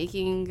Fable is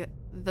taking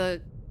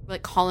the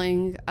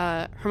calling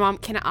her mom,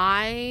 can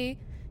I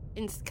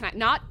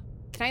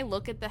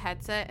look at the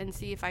headset and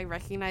see if I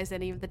recognize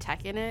any of the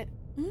tech in it?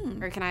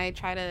 Or can I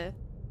try to,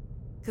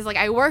 because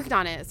I worked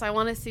on it, so I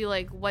want to see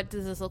what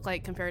does this look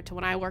like compared to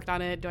when I worked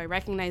on it? Do I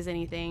recognize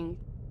anything?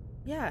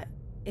 Yeah,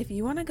 if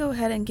you want to go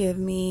ahead and give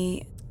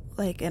me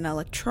an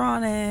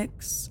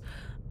electronics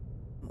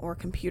or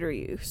computer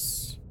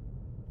use.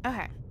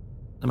 Okay.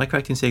 Am I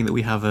correct in saying that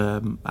we have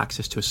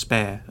access to a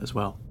spare as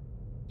well?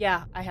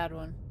 Yeah, I had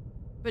one.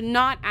 But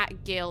not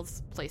at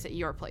Gail's place, at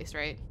your place,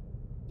 right?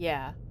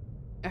 Yeah.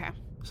 Okay.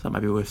 So that might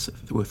be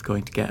worth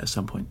going to get at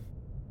some point.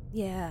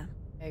 Yeah.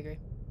 I agree.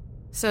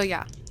 So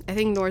yeah, I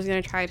think Nora's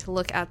going to try to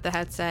look at the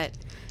headset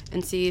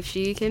and see if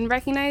she can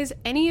recognize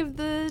any of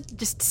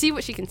just see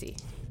what she can see.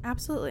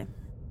 Absolutely.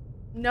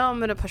 No, I'm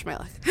going to push my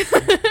luck.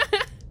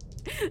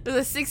 There's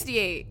a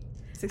 68.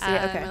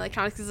 68, okay. My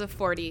electronics is a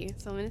 40,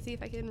 so I'm going to see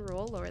if I can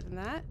roll lower than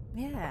that.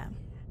 Yeah.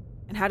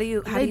 And how do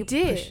you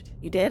did. push?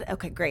 You did?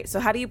 Okay, great. So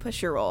how do you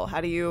push your roll? How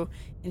do you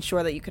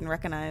ensure that you can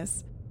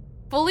recognize?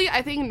 Fully,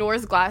 I think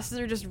Nora's glasses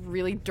are just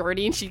really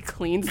dirty and she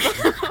cleans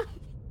them.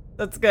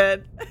 That's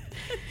good.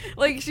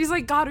 Like, she's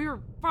like, God, we were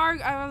far.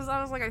 I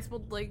was like, I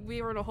spilled, like,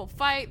 we were in a whole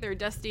fight. They're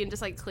dusty, and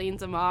just, like,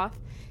 cleans them off.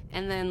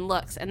 And then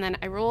looks. And then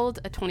I rolled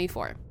a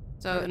 24.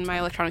 So, and my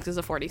electronics is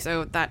a 40.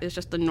 So that is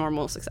just a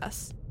normal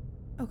success.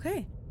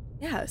 Okay.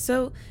 Yeah,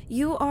 so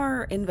you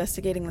are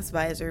investigating this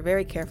visor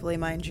very carefully,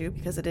 mind you,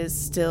 because it is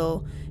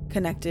still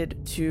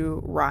connected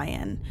to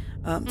Ryan.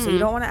 So you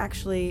don't want to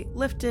actually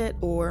lift it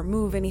or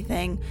move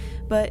anything,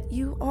 but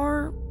you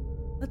are,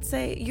 let's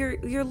say,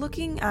 you're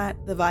looking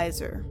at the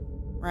visor,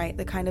 right?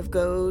 That kind of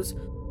goes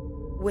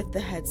with the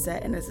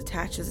headset and is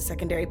attached as a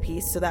secondary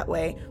piece, so that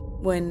way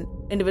when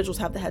individuals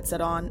have the headset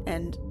on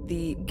and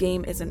the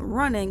game isn't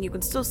running, you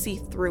can still see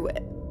through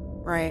it,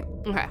 right?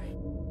 Okay.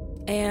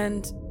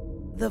 And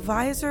the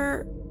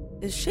visor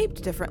is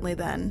shaped differently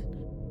than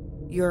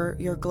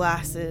your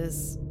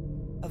glasses,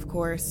 of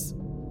course,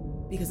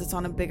 because it's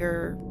on a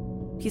bigger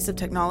piece of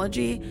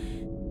technology,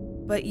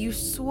 but you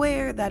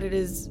swear that it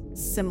is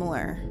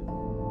similar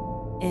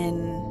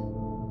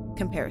in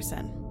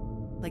comparison.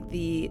 Like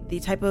the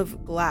type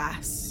of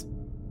glass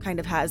kind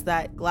of has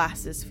that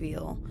glasses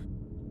feel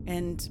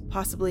and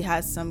possibly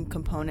has some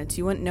components.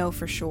 You wouldn't know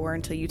for sure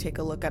until you take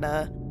a look at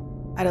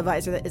a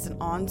visor that isn't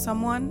on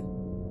someone.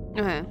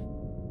 Okay.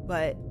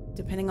 But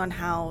depending on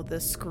how the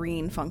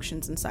screen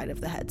functions inside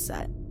of the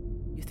headset,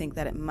 you think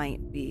that it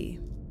might be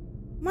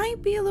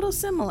a little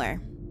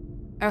similar.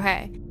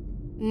 Okay.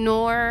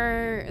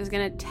 Nor is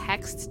gonna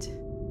text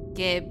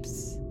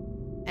Gibbs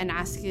and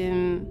ask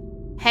him,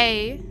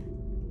 hey,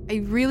 I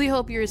really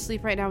hope you're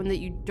asleep right now and that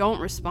you don't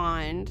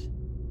respond,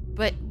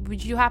 but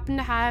would you happen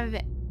to have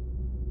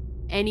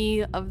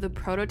any of the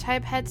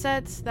prototype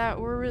headsets that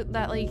were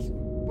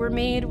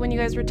made when you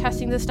guys were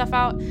testing this stuff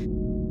out?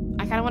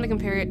 I kind of want to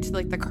compare it to,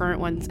 like, the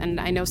current ones, and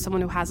I know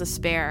someone who has a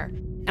spare.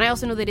 And I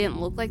also know they didn't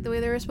look like the way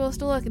they were supposed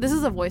to look. This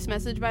is a voice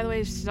message, by the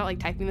way. She's not, like,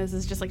 typing this.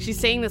 It's just, like, she's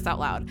saying this out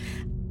loud.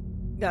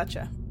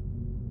 Gotcha.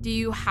 Do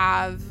you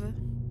have,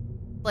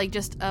 like,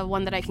 just a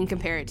one that I can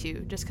compare it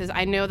to? Just because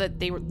I know that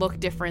they look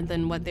different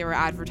than what they were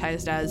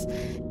advertised as,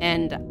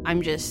 and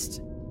I'm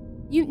just,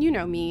 you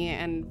know me,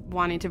 and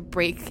wanting to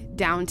break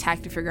down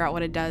tech to figure out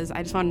what it does.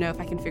 I just want to know if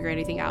I can figure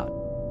anything out.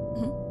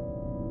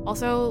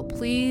 Also,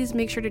 please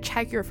make sure to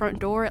check your front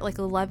door at like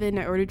 11.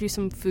 I ordered you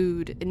some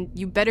food, and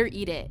you better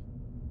eat it.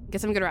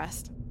 Get some good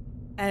rest.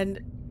 And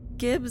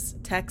Gibbs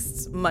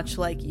texts much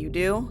like you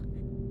do.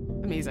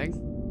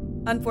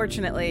 Amazing.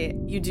 Unfortunately,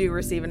 you do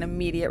receive an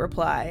immediate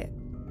reply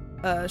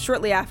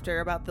shortly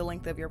after about the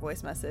length of your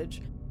voice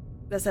message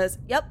that says,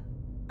 "Yep,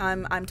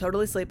 I'm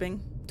totally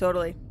sleeping,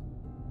 totally."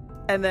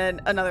 And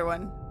then another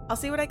one, "I'll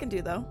see what I can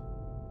do though."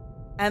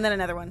 And then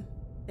another one,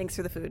 "Thanks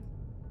for the food.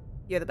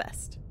 You're the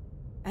best."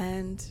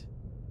 And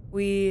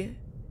we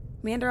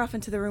meander off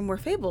into the room where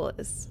Fable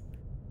is.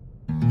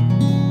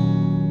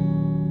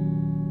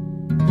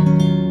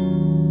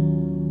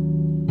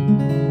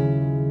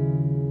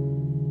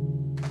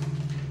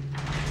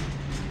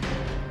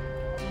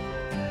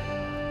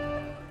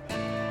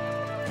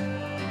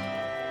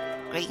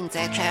 Greetings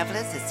there,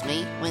 travellers. It's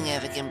me,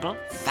 Wingover Gimble,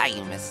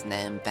 famous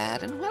gnome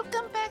bard, and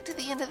welcome back to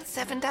the end of the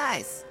Seven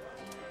Dice.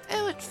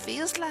 Oh, it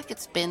feels like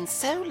it's been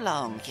so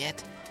long,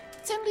 yet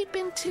it's only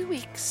been 2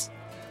 weeks.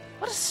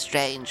 What a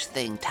strange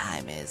thing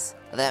time is.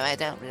 Although I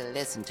don't really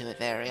listen to it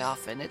very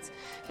often, it's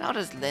not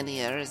as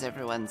linear as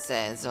everyone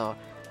says, or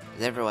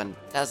as everyone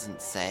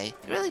doesn't say.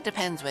 It really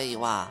depends where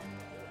you are.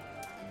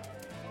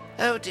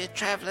 Oh dear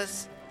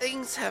travellers,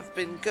 things have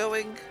been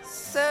going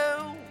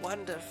so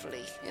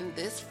wonderfully in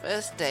this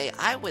first day,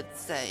 I would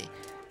say.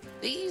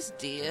 These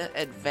dear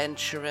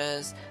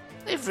adventurers,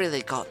 they've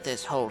really got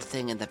this whole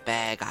thing in the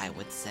bag, I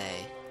would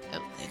say.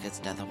 Oh, there goes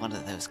another one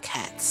of those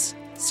cats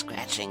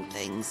scratching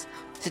things.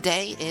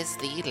 Today is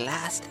the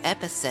last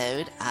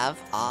episode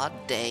of our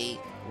day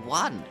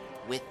 1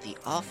 with the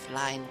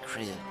offline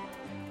crew.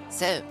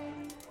 So,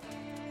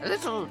 a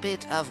little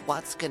bit of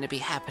what's going to be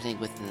happening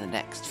within the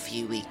next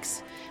few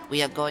weeks.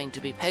 We are going to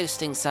be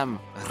posting some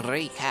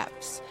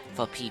recaps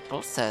for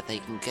people so they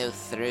can go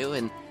through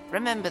and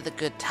remember the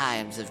good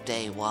times of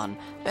day 1,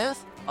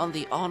 both on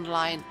the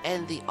online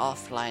and the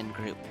offline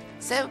group.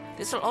 So,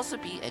 this will also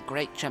be a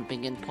great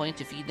jumping in point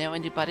if you know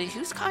anybody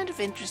who's kind of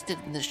interested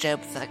in the show,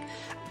 but like,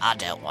 I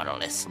don't want to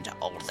listen to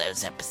all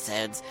those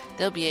episodes.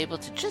 They'll be able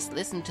to just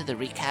listen to the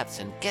recaps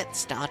and get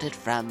started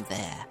from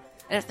there.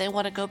 And if they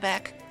want to go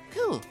back,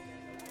 cool.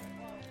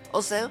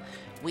 Also,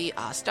 we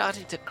are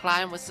starting to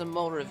climb with some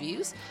more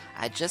reviews.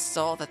 I just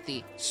saw that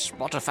the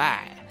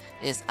Spotify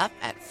is up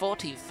at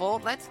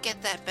 44. Let's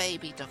get that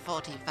baby to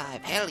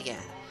 45. Hell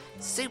yeah.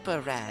 Super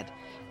rad.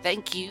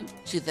 Thank you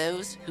to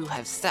those who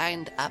have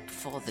signed up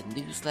for the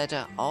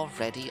newsletter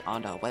already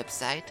on our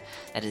website.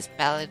 That is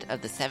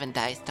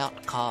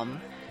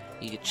balladofthesevendice.com.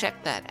 You can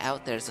check that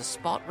out. There's a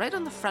spot right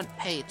on the front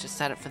page to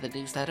sign up for the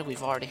newsletter.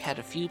 We've already had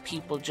a few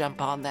people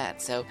jump on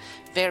that, so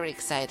very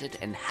excited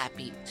and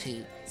happy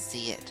to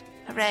see it.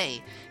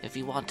 Hooray! If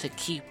you want to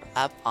keep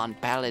up on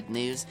ballad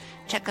news,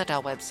 check out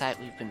our website.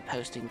 We've been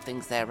posting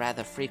things there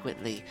rather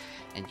frequently,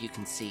 and you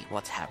can see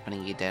what's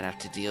happening. You don't have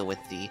to deal with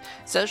the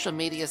social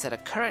medias that are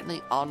currently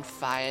on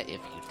fire if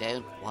you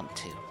don't want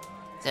to.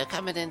 So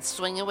coming in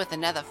swinging with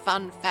another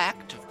fun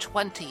fact of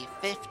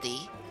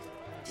 2050.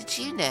 Did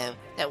you know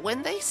that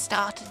when they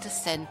started to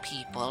send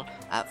people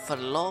up for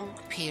long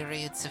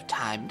periods of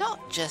time,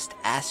 not just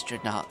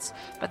astronauts,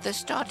 but they're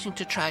starting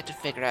to try to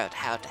figure out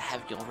how to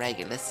have your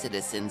regular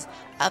citizens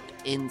up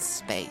in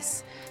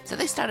space. So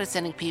they started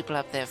sending people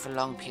up there for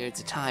long periods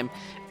of time,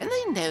 and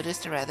they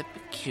noticed a rather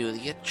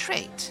peculiar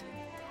trait.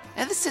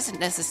 Now, this isn't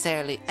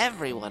necessarily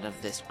everyone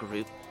of this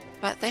group,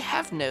 but they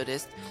have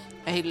noticed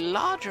a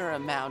larger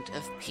amount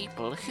of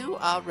people who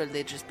are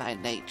religious by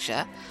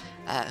nature,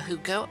 who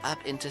go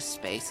up into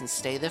space and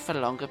stay there for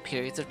longer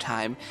periods of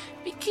time,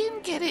 begin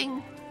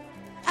getting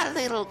a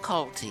little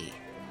culty.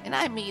 And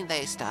I mean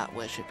they start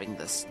worshipping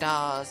the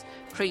stars,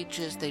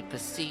 creatures they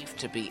perceive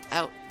to be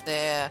out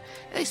there.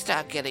 They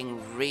start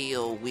getting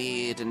real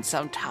weird and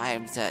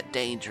sometimes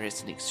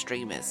dangerous and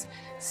extremist.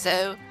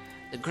 So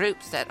the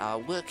groups that are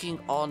working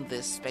on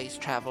this space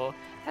travel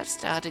have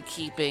started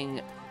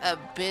keeping a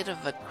bit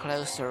of a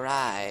closer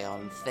eye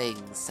on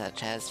things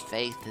such as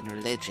faith and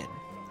religion.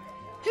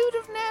 Who'd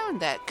have known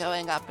that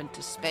going up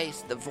into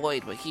space, the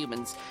void where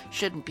humans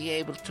shouldn't be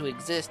able to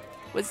exist,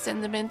 would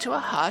send them into a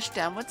harsh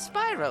downward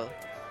spiral?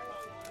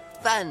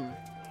 Fun!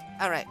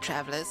 Alright,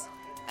 travelers,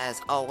 as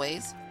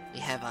always, we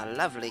have our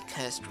lovely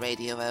cursed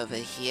radio over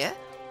here.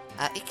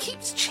 It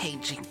keeps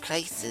changing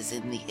places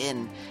in the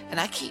inn, and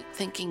I keep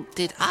thinking,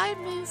 did I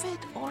move it,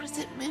 or is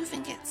it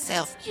moving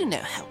itself? You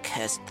know how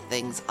cursed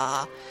things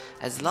are.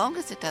 As long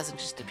as it doesn't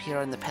just appear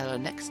on the pillow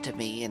next to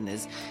me and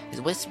is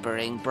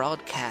whispering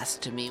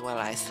broadcast to me while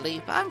I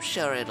sleep, I'm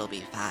sure it'll be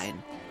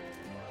fine.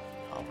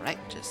 Alright,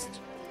 just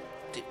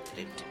doop,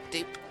 doop, doop,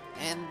 doop,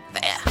 and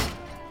there.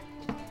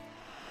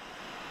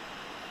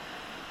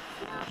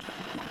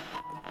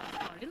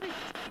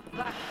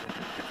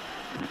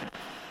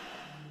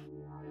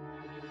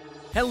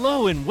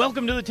 Hello and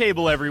welcome to the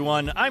table,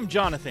 everyone. I'm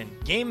Jonathan,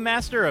 Game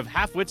Master of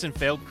Half-Wits and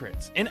Failed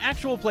Crits, an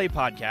actual play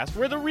podcast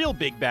where the real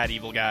big bad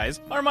evil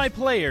guys are my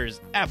players'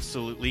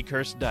 absolutely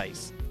cursed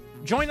dice.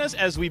 Join us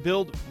as we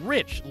build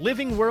rich,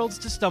 living worlds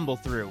to stumble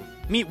through,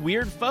 meet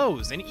weird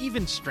foes and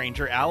even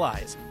stranger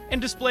allies, and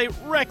display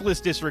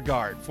reckless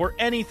disregard for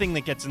anything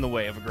that gets in the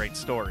way of a great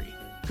story.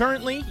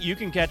 Currently, you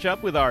can catch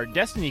up with our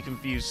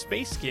Destiny-confused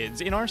space kids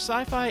in our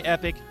sci-fi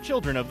epic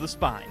Children of the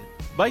Spine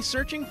by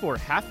searching for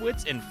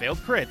Half-Wits and Failed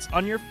Crits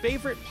on your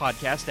favorite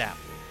podcast app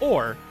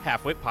or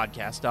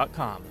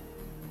halfwitpodcast.com.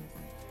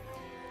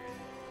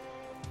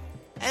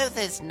 Oh,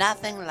 there's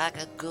nothing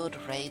like a good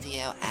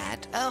radio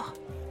ad. Oh,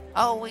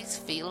 always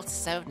feels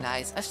so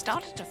nice. I've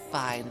started to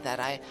find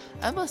that I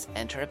almost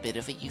enter a bit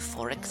of a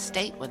euphoric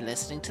state when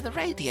listening to the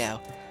radio.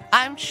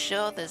 I'm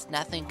sure there's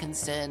nothing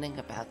concerning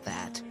about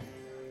that.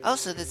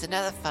 Also, there's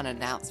another fun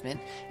announcement.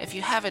 If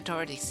you haven't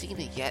already seen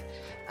it yet,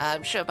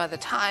 I'm sure by the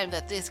time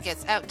that this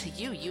gets out to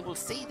you, you will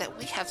see that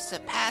we have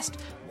surpassed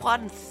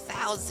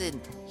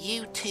 1,000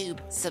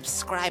 YouTube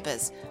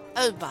subscribers.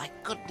 Oh my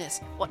goodness,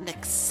 what an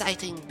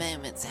exciting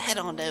moment. So head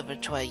on over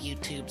to our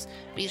YouTubes.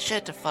 Be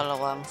sure to follow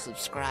along,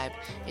 subscribe.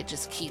 It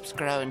just keeps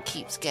growing,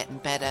 keeps getting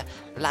better.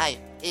 Life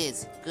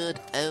is good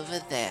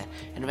over there.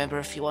 And remember,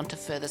 if you want to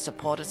further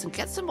support us and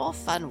get some more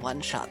fun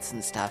one-shots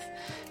and stuff,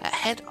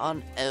 head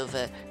on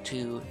over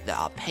to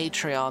our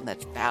Patreon.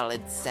 That's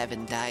Ballad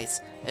 7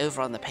 Dice.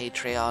 Over on the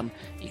Patreon,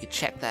 you can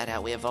check that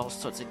out. We have all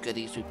sorts of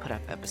goodies. We put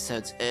up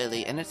episodes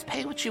early, and it's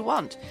pay what you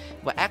want.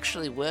 We're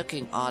actually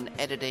working on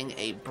editing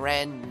a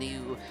brand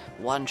new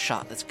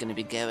one-shot that's going to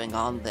be going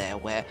on there,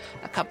 where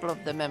a couple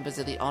of the members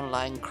of the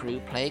online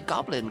crew play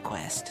Goblin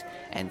Quest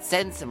and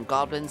send some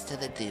goblins to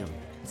the doom.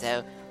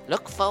 So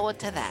look forward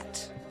to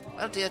that.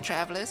 Well, dear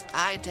travelers,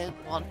 I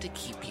don't want to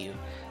keep you,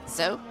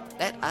 so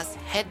let us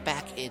head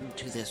back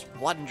into this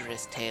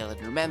wondrous tale. And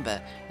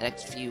remember, the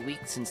next few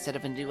weeks, instead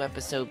of a new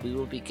episode, we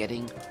will be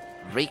getting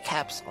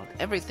recaps on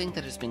everything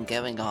that has been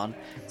going on.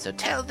 So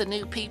tell the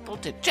new people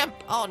to jump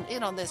on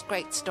in on this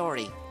great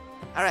story.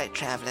 All right,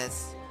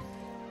 travelers,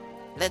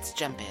 let's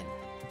jump in.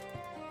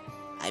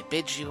 I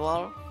bid you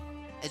all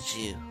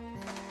adieu.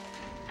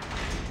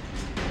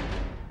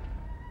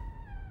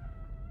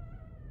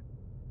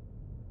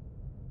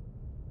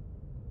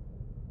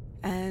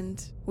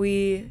 And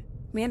we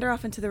meander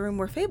off into the room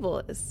where Fable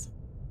is,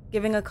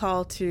 giving a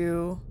call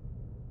to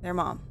their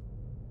mom.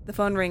 The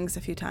phone rings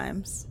a few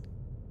times.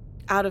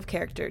 Out of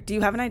character. Do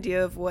you have an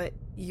idea of what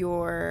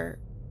the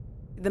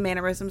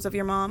mannerisms of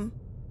your mom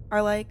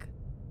are like?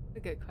 That's a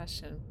good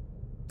question.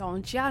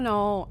 Don't ya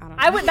know?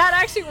 I don't know. That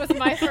actually was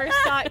my first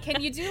thought.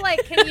 Can you do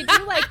like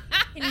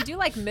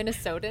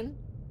Minnesotan?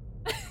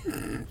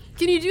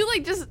 Can you do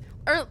like just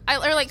or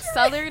like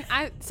Southern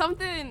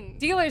something?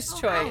 Dealer's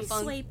choice.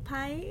 Sweet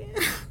pie.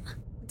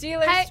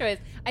 Dealer's choice.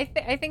 I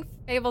think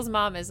Fable's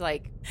mom is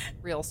like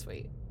real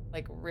sweet,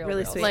 like really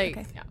real sweet. Like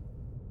Okay.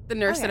 the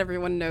nurse Oh, yeah. that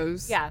everyone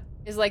knows. Yeah,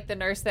 is like the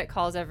nurse that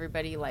calls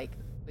everybody like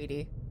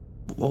sweetie.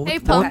 What Hey,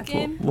 would,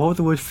 pumpkin. what would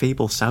the word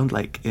fable sound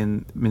like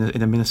in a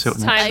Minnesotan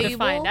It's accent? time to Fable?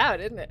 find out,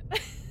 isn't it?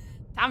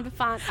 Time to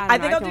find. I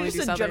think I I'll can do only just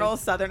a Southern. general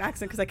Southern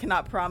accent because I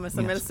cannot promise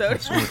a Yes,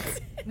 Minnesota. that's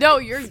No,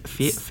 you're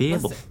Fable.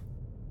 fable.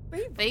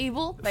 I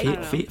Fable.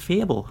 don't know.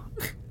 Fable.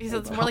 Because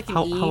it's more like an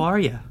How E. are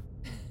you?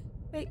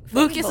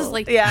 Lucas is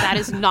like, Yeah. that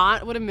is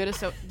not what a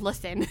Minnesota.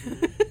 Listen.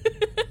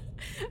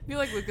 I feel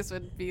like Lucas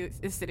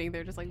is sitting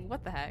there just like,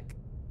 what the heck?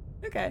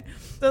 Okay.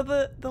 So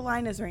the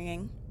line is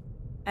ringing,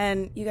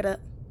 and you get a,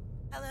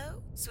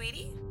 hello,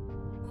 sweetie?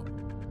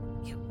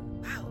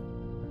 Wow.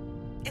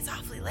 It's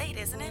awfully late,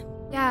 isn't it?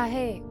 Yeah,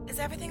 hey. Is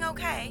everything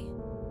okay?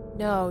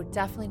 No,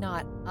 definitely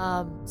not.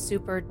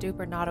 Super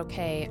duper not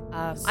okay.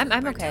 I'm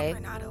Super okay.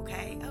 duper not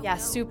okay. Oh, Yeah, no.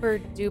 super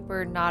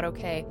duper not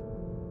okay.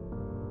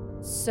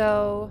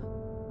 So,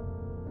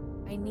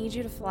 I need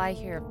you to fly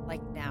here,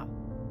 like, now.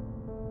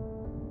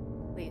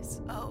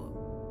 Please. Oh.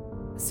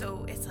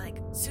 So it's like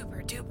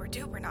super duper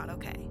duper not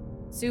okay.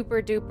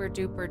 Super duper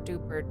duper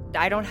duper.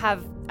 I don't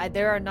have.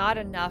 There are not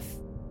enough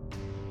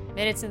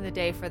minutes in the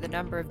day for the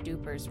number of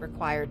dupers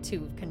required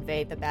to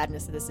convey the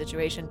badness of the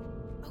situation.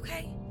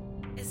 Okay.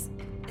 Is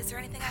there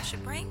anything I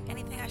should bring?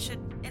 Anything I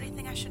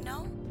should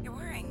know? You're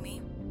worrying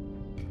me.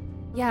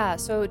 Yeah,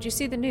 so did you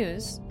see the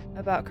news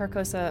about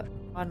Carcosa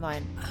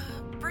online?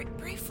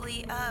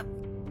 Briefly,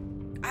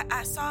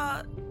 I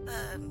saw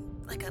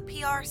like a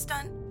PR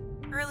stunt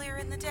earlier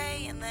in the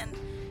day, and then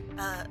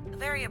a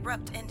very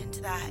abrupt ending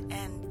to that,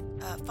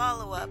 and a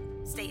follow-up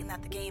stating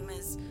that the game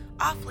is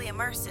awfully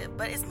immersive.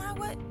 But isn't that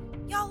what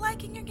y'all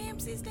like in your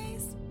games these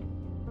days?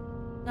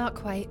 Not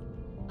quite.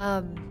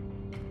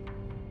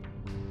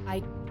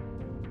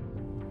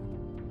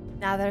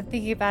 Now that I'm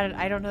thinking about it,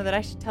 I don't know that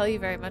I should tell you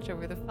very much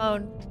over the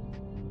phone.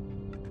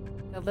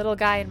 The little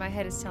guy in my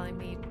head is telling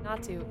me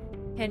not to.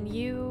 Can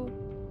you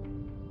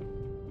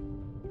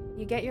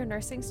get your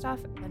nursing stuff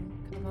and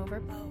come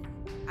over? Oh,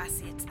 I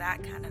see. It's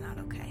that kind of not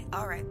okay.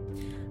 All right.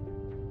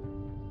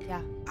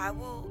 Yeah. I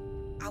will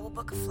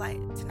book a flight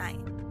tonight.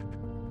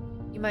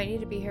 You might need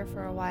to be here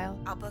for a while.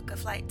 I'll book a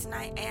flight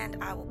tonight, and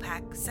I will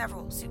pack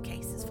several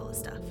suitcases full of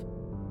stuff.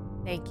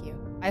 Thank you.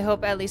 I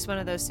hope at least one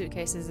of those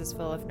suitcases is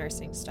full of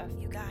nursing stuff.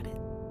 You got it.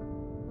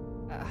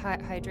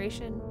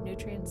 Hydration,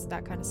 nutrients,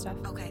 that kind of stuff.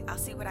 Okay, I'll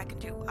see what I can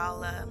do.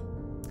 I'll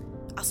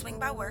swing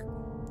by work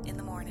in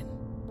the morning.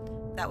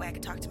 That way I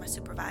can talk to my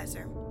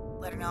supervisor,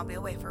 let her know I'll be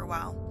away for a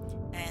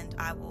while, and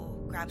I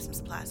will grab some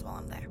supplies while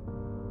I'm there.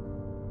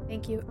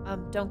 Thank you.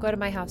 Don't go to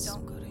my house.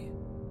 Don't go to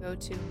you. Go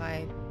to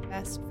my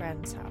best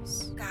friend's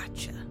house.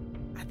 Gotcha.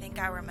 I think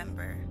I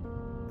remember.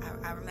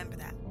 I remember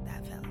that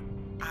fella.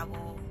 I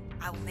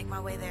will make my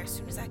way there as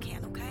soon as I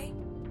can. Okay.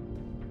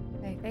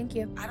 Okay, thank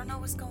you. I don't know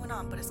what's going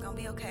on, but it's gonna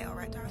be okay. All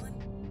right, darling.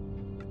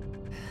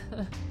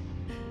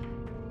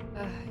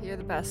 You're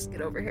the best.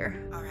 Get over here.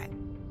 All right.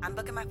 I'm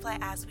booking my flight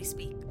as we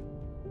speak.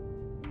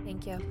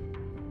 Thank you.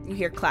 You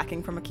hear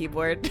clacking from a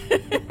keyboard.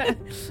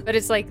 But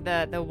it's like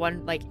the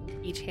one, like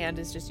each hand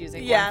is just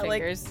using Yeah, one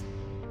like- fingers.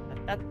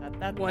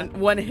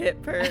 one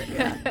hit per.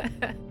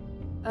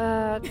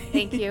 Yeah.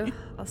 Thank you.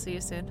 I'll see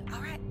you soon.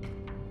 All right.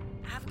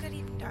 Have a good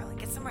evening, darling.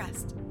 Get some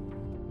rest.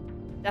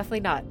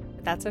 Definitely not,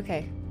 but that's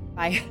okay.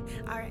 Bye.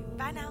 All right.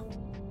 Bye now.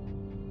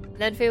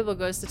 Then Fable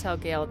goes to tell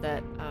Gail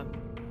that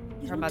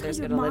You her don't mother's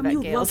tell going to your live mom at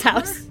you Gail's love her?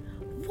 house.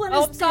 What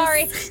Oh, is I'm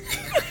sorry. this?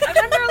 I'm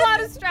under a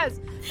lot of stress.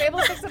 Fable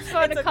picks up the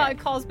phone It's and okay.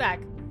 calls back.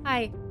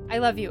 Hi, I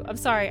love you. I'm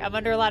sorry. I'm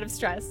under a lot of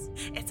stress.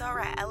 It's all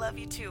right. I love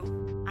you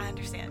too. I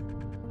understand.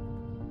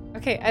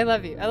 Okay, I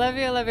love you. I love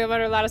you. I love you. I'm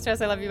under a lot of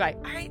stress. I love you. Bye.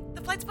 All right.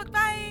 The flight's booked.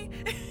 Bye.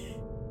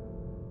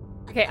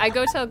 Okay, I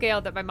go tell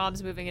Gail that my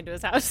mom's moving into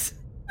his house.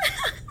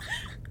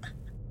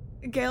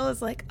 Gail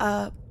is like,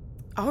 all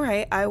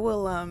right. I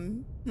will.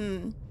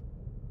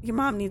 Your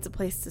mom needs a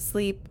place to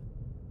sleep.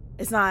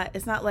 It's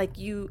not like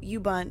you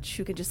bunch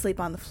who can just sleep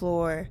on the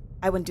floor.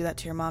 I wouldn't do that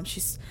to your mom.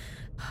 She's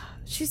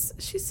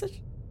so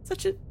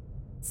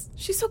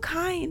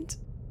kind.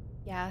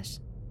 Yeah,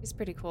 she's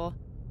pretty cool.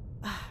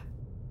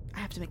 I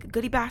have to make a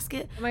goodie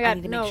basket. Oh my I God,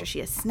 need to no. make sure she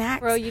has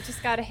snacks. Bro, you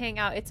just gotta hang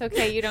out. It's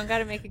okay. You don't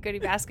gotta make a goodie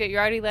basket.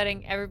 You're already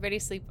letting everybody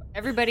sleep.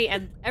 Everybody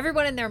and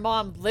everyone and their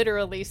mom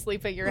literally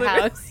sleep at your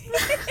house.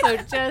 So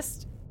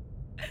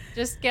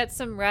just get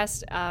some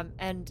rest,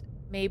 and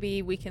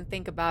maybe we can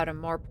think about a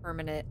more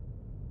permanent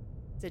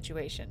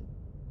situation.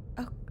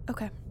 Oh,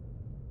 okay.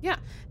 Yeah,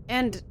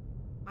 and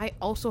I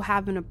also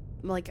have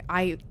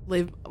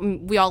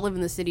we all live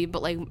in the city,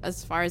 but like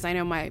as far as I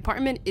know, my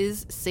apartment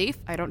is safe.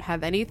 I don't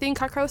have anything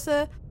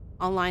Carcosa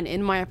online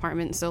in my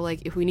apartment, so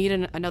like if we need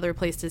another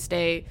place to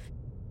stay,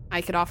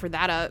 I could offer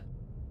that up.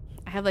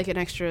 I have like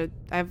I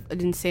have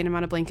an insane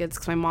amount of blankets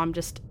because my mom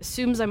just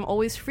assumes I'm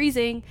always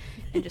freezing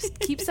and just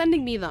keeps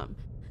sending me them.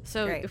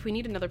 So Great. if we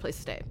need another place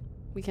to stay,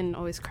 we can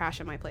always crash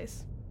at my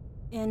place.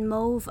 And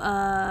Mauve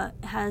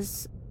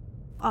has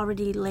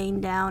already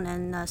lain down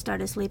and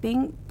started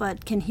sleeping,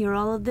 but can hear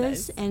all of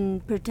this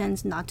and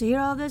pretends not to hear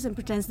all of this and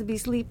pretends to be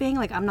sleeping.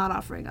 Like, I'm not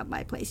offering up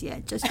my place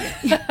yet, just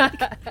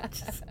yet.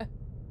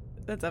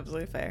 That's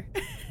absolutely fair.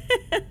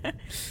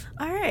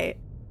 All right.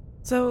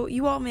 So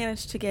you all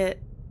managed to get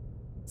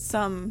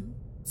some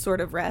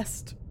sort of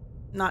rest.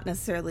 Not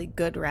necessarily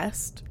good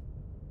rest.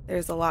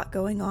 There's a lot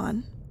going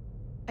on.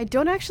 I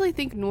don't actually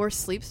think Noor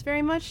sleeps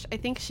very much. I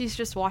think she's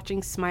just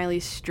watching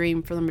Smiley's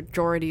stream for the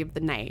majority of the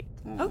night.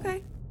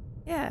 Okay.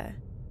 Yeah.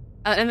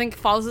 And then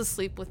falls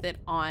asleep with it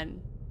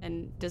on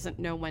and doesn't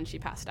know when she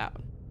passed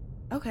out.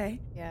 Okay.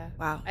 Yeah.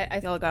 Wow. I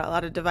Y'all got a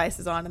lot of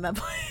devices on in that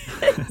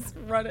place.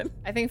 Running.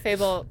 I think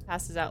Fable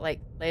passes out,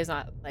 like, lays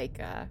on, like,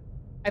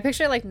 I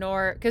picture, like,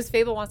 Noor, because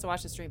Fable wants to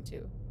watch the stream,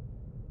 too.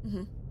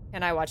 Mm-hmm.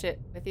 Can I watch it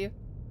with you?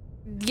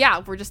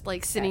 Yeah, we're just,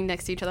 like, sitting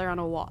next to each other on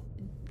a wall.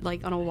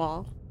 Like, on a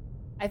wall.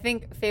 I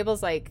think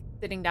Fable's, like,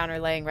 sitting down or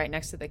laying right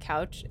next to the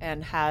couch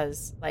and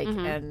has, like,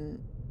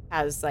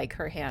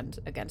 her hand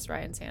against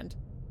Ryan's hand.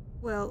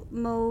 Well,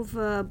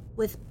 Mauve,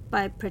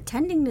 by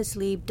pretending to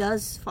sleep,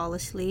 does fall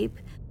asleep.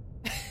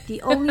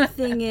 The only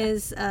thing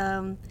is,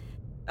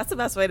 That's the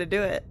best way to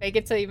do it. Make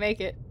it till you make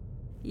it.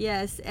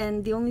 yes,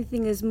 and the only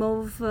thing is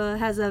Mauve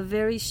has a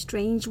very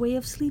strange way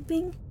of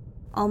sleeping.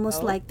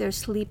 Almost like they're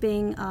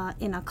sleeping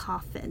in a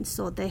coffin.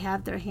 So they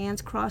have their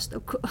hands crossed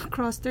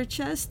across their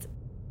chest.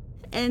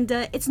 And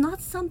it's not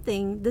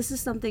something, this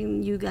is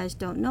something you guys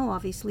don't know,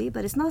 obviously,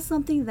 but it's not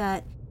something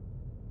that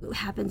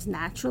happens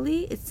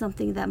naturally. It's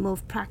something that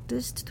Mauve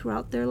practiced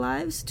throughout their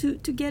lives to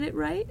get it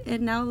right.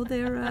 And now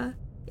they're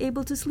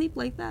able to sleep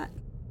like that.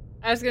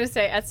 I was going to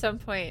say, at some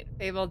point,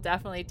 Fable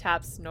definitely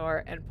taps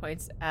Snore and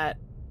points at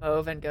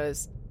Mauve and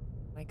goes,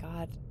 oh my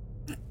god,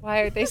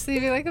 why are they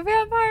sleeping like a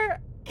vampire?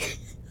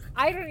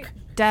 I don't...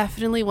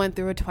 Definitely went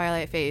through a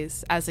Twilight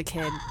phase as a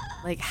kid.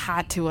 Like,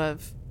 had to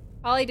have.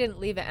 Probably didn't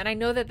leave it. And I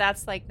know that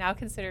that's, like, now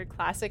considered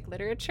classic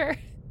literature.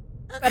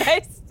 But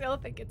I still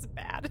think it's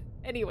bad.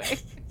 Anyway.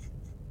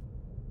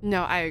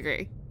 No, I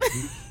agree.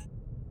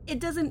 It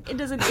doesn't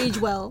age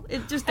well.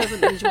 It just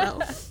doesn't age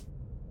well.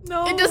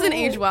 No. It doesn't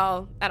age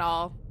well at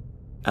all.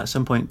 At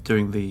some point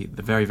during the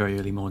very, very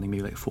early morning,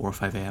 maybe like 4 or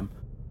 5 a.m.,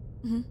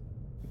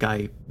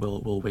 Guy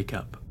will wake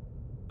up,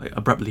 like,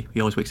 abruptly. He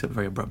always wakes up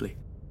very abruptly.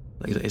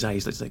 Like, his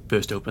eyes just, like,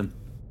 burst open.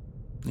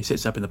 He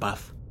sits up in the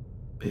bath.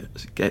 He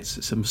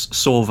gets some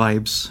Saw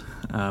vibes.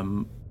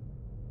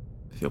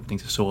 The opening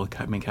to Saw,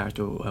 the main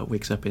character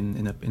wakes up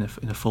in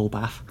a full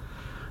bath.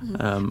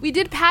 We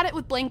did pat it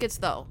with blankets,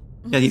 though.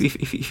 Yeah,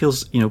 if he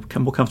feels more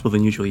comfortable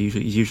than usual,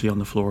 he's usually on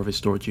the floor of his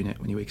storage unit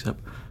when he wakes up,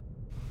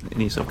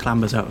 and he sort of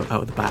clambers out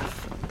of the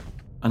bath.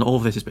 And all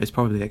of this is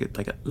probably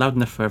like loud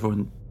enough for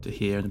everyone to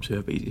hear and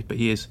observe, but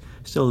he is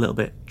still a little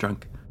bit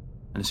drunk,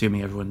 and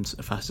assuming everyone's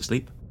fast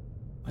asleep.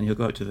 And he'll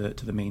go out to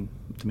the main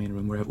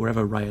room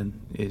wherever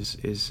Ryan is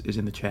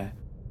in the chair,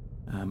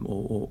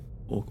 or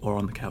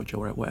on the couch,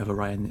 or whatever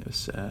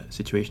Ryan's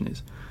situation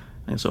is,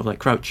 and he'll sort of like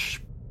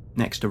crouch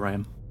next to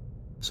Ryan,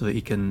 so that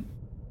he can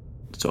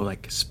sort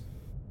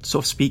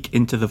of speak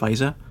into the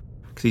visor,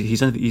 because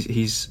he's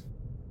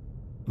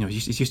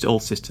used to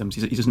old systems.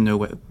 He doesn't know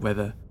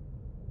whether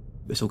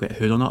this will get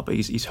heard or not, but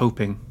he's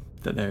hoping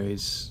that there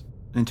is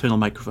an internal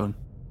microphone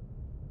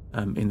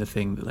in the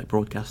thing that, like,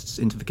 broadcasts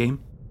into the game.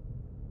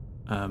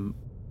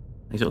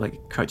 He sort of,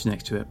 like, crouches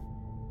next to it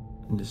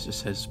and just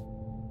says,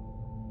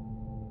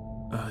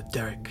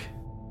 Derek,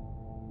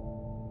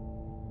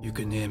 you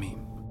can hear me.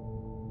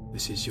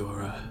 This is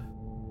your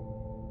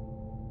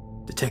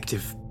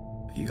detective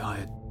you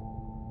hired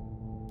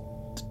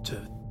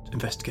to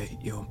investigate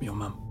your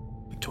mum,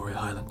 Victoria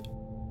Highland.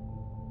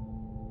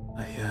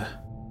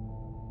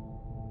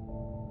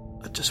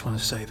 I just want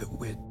to say that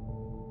we're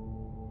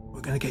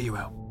going to get you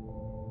out,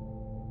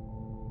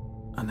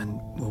 and then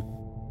we'll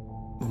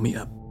meet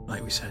up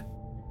like we said.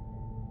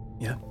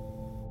 Yeah.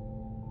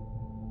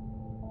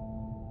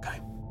 Okay.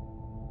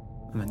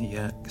 And then he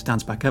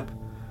stands back up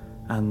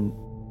and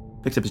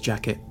picks up his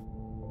jacket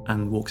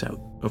and walks out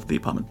of the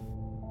apartment,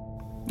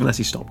 unless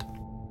he's stopped.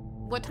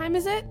 What time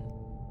is it?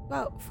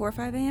 About 4 or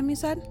 5 a.m. you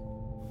said?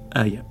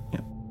 Yeah.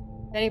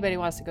 If anybody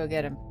wants to go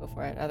get him, go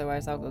for it.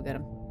 Otherwise, I'll go get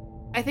him.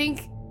 I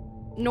think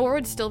Nora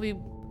would still be,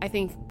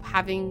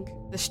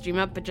 having the stream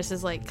up, but just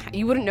as, like,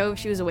 you wouldn't know if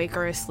she was awake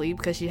or asleep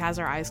because she has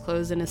her eyes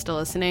closed and is still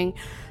listening.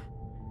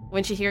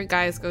 When she hears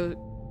Guy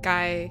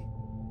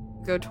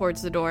go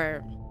towards the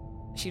door,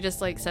 she just,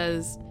 like,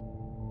 says,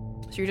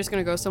 so you're just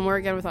gonna go somewhere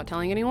again without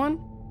telling anyone?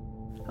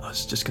 I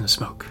was just gonna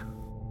smoke.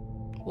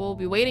 We'll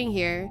be waiting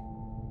here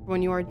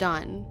when you are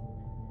done,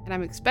 and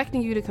I'm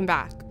expecting you to come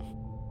back.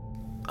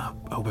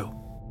 I will.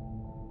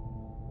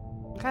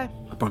 Okay.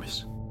 I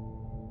promise.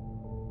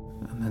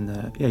 And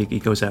then, he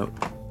goes out.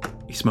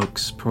 He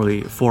smokes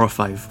probably 4 or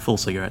 5 full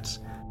cigarettes,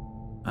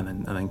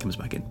 and then comes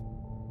back in.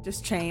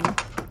 Just chain.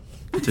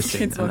 Just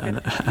chain. Smoking.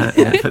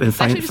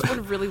 It's actually just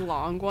one really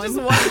long one.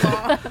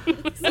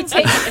 He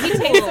tapes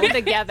them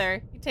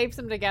together. He tapes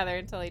them together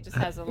until he just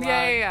has a long...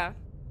 Yeah.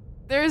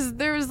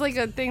 There's like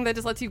a thing that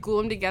just lets you glue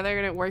them together,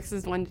 and it works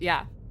as one.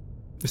 Yeah.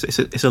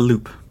 It's a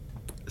loop.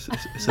 It's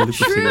a loop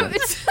True. of cigarettes.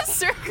 It's a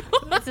circle.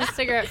 It's a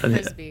cigarette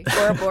frisbee.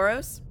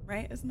 Ouroboros,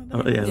 right? Isn't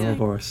that the name? Yeah,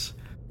 Ouroboros.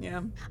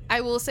 Yeah.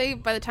 I will say,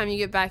 by the time you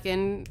get back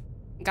in,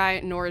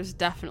 Nora's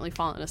definitely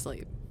fallen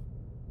asleep.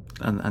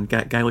 And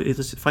Guy will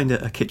just find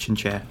a kitchen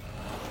chair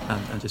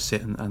and just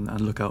sit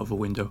and look out of a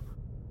window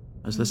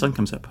as the sun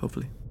comes up,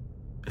 hopefully.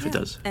 If it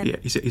does. Yeah,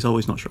 he's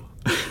always not sure.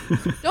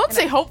 Don't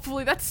say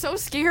hopefully, that's so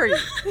scary.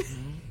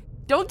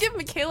 Don't give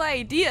Michaela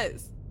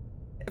ideas.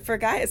 For a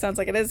guy, it sounds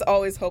like it is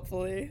always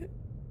hopefully.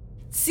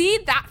 See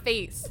that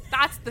face?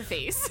 That's the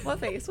face. What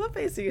face? What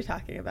face are you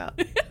talking about?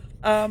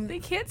 They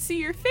can't see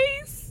your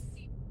face.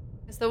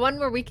 It's the one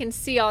where we can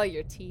see all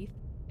your teeth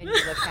and you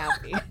look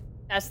happy.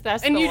 That's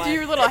and the you one. do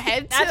your little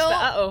head tilt. That's the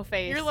uh-oh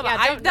face. Your little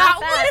don't that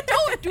one.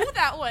 Don't do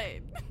that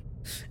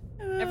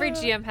one. Every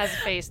GM has a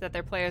face that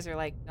their players are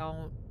like,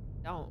 don't.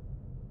 Or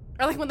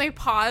like when they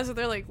pause,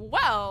 they're like,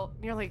 well,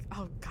 and you're like,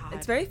 oh god.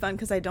 It's very fun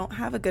because I don't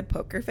have a good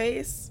poker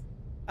face,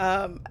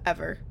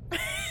 ever.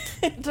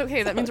 It's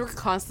okay. That means we're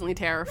constantly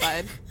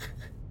terrified.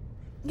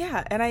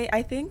 Yeah, and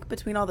I think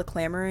between all the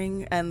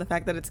clamoring and the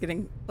fact that it's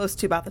getting close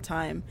to about the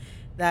time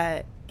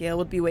that Gale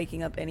would be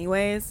waking up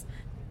anyways,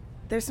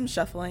 there's some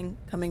shuffling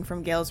coming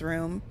from Gale's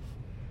room,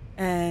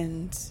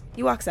 and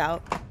he walks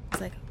out.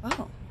 It's like,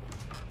 oh,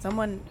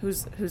 someone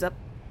who's up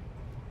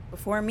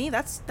before me.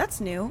 That's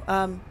new.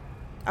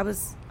 I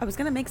was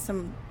gonna make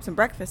some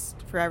breakfast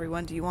for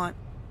everyone. Do you want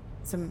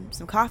some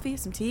coffee,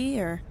 some tea,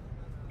 or?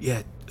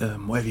 Yeah,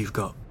 whatever you've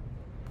got.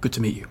 Good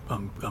to meet you.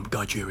 I'm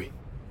Guy Jury.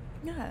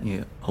 Yeah.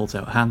 He holds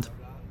out a hand.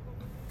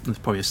 There's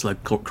probably a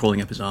slug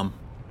crawling up his arm.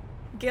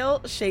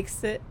 Gale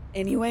shakes it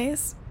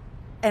anyways,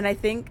 and I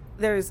think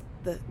there's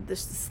the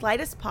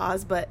slightest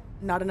pause, but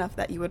not enough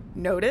that you would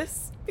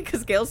notice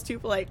because Gale's too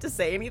polite to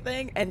say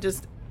anything, and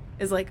just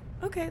is like,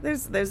 okay,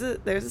 there's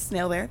a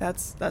snail there.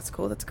 That's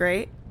cool. That's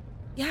great.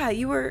 Yeah,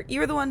 you were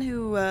the one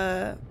who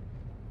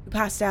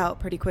passed out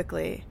pretty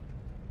quickly,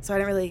 so I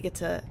didn't really get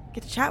to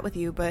chat with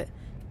you, but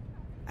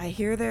I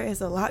hear there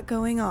is a lot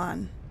going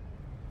on.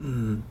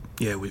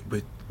 Yeah,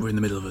 we're in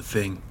the middle of a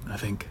thing, I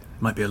think.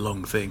 It might be a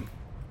long thing.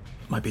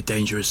 It might be a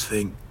dangerous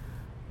thing.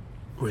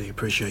 Really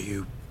appreciate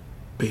you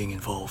being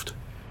involved.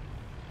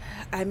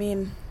 I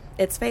mean,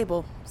 it's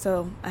Fable,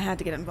 so I had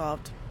to get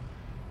involved.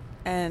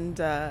 And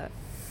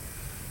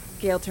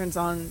Gale turns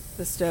on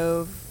the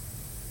stove,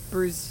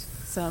 brews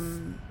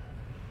some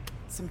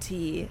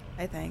tea,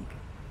 I think,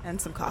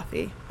 and some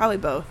coffee. Probably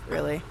both,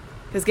 really.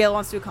 Because Gale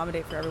wants to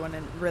accommodate for everyone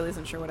and really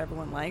isn't sure what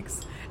everyone likes.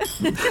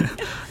 And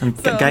I'm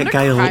gonna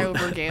Gale cry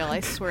over Gale,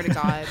 I swear to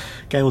God.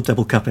 Gale will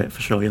double cup it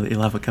for sure.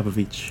 He'll have a cup of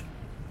each.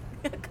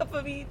 A cup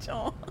of each.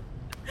 Oh.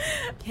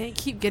 Can't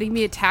keep getting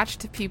me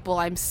attached to people.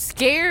 I'm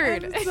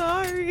scared. I'm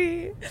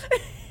sorry.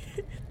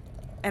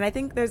 And I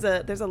think there's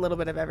a little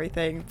bit of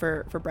everything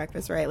for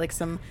breakfast, right? Like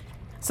some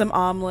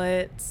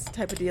omelets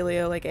type of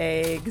dealio, like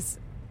eggs,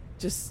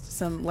 just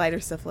some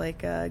lighter stuff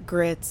like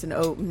grits and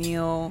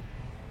oatmeal,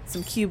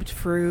 some cubed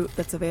fruit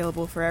that's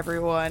available for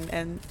everyone,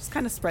 and just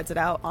kind of spreads it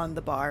out on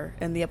the bar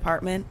in the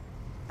apartment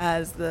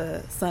as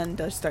the sun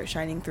does start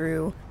shining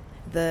through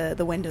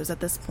the windows at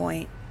this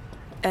point.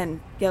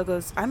 And Gale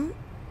goes, I'm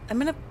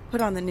gonna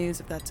put on the news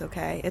if that's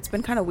okay. It's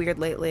been kind of weird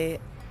lately,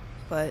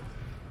 but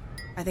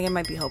I think it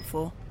might be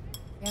helpful.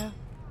 Yeah.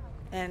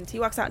 And he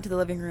walks out into the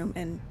living room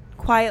and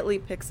quietly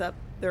picks up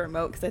the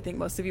remote because I think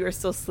most of you are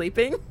still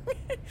sleeping.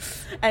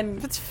 And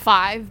if it's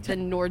 5,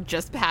 then Nord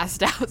just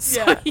passed out.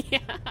 So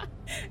yeah.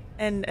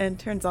 And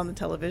turns on the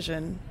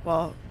television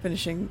while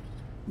finishing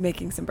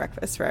making some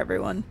breakfast for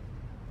everyone.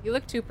 You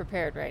look too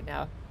prepared right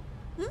now.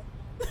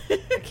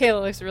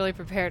 Kayla looks really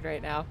prepared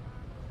right now.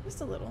 Just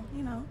a little,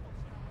 you know.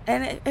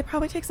 And it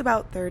probably takes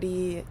about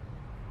 40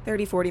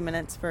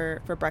 minutes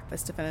for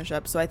breakfast to finish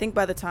up. So I think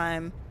by the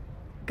time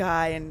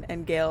Guy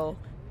and Gale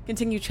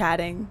continue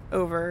chatting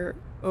over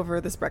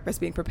this breakfast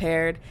being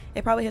prepared,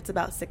 it probably hits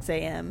about 6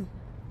 a.m.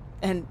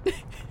 And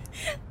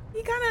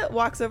he kind of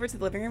walks over to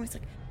the living room. He's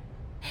like,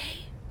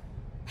 hey,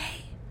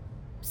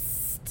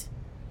 psst.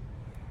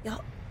 You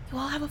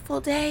all have a full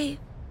day,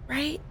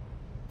 right?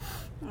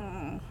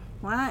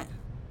 What?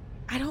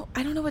 I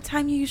don't know what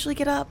time you usually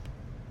get up.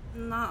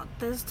 Not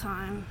this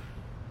time.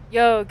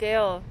 Yo,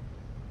 Gale.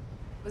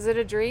 Was it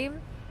a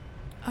dream?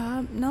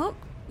 Nope.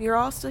 You're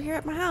all still here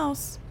at my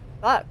house.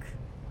 Fuck.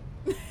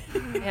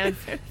 And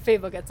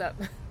Fable gets up.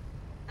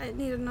 I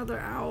need another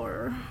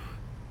hour.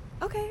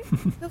 Okay,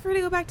 feel free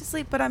to go back to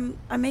sleep, but I'm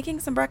making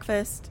some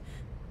breakfast.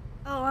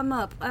 Oh, I'm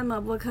up.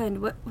 What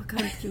kind? What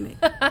kind did you make?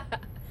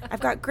 I've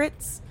got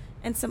grits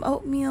and some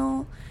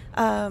oatmeal,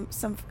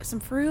 some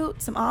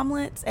fruit, some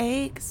omelets,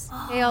 eggs.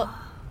 Gale,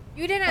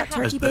 you didn't have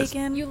turkey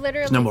bacon. You literally.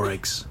 There's no more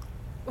eggs.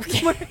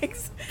 More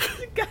eggs.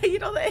 You gotta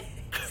eat all the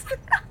eggs.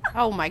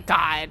 Oh my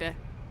God.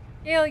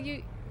 Gale,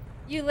 you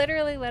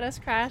literally let us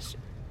crash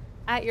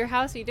at your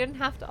house. You didn't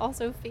have to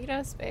also feed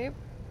us, babe.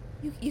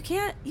 You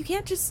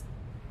can't just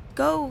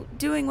go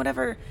doing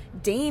whatever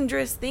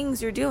dangerous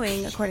things you're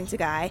doing, according to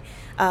Guy,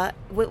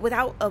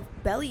 without a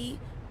belly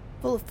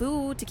full of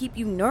food to keep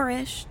you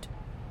nourished.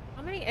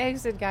 How many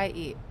eggs did Guy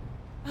eat?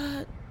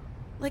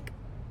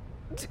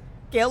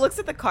 Gale looks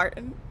at the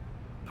carton.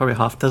 Probably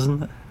half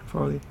dozen,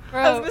 probably. Bro.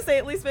 I was gonna say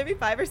at least maybe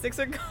 5 or 6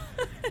 are gone.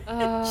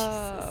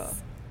 Oh.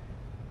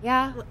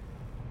 Yeah.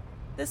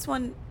 This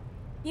one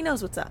He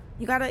knows what's up.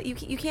 You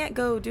can't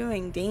go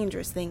doing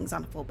dangerous things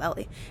on a full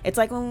belly. It's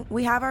like when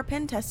we have our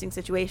pen testing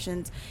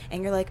situations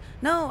and you're like,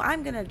 no,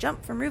 I'm going to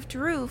jump from roof to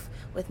roof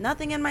with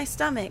nothing in my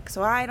stomach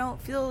so I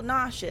don't feel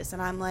nauseous.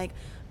 And I'm like,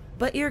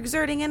 but you're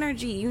exerting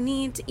energy. You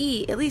need to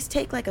eat. At least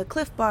take like a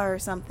Cliff Bar or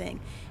something.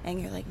 And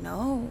you're like,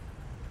 no.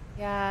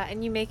 Yeah,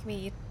 and you make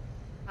me eat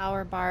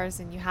power bars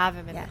and you have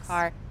him in Yes. the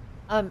car.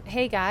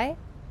 Hey, guy,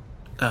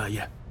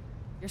 Yeah.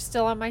 you're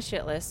still on my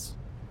shit list.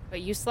 But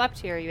you slept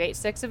here, you ate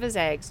 6 of his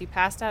eggs, you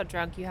passed out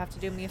drunk, you have to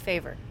do me a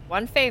favor.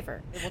 One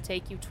favor. It will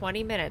take you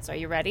 20 minutes. Are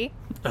you ready?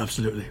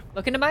 Absolutely.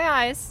 Look into my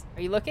eyes.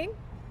 Are you looking?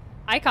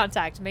 Eye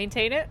contact.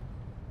 Maintain it.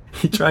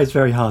 He tries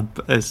very hard,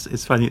 but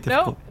it's finding it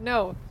difficult.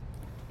 No.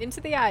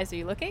 Into the eyes. Are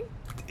you looking?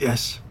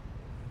 Yes.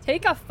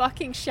 Take a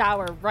fucking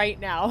shower right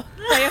now.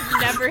 I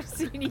have never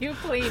seen you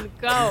clean.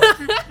 Go.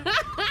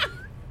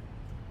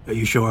 Are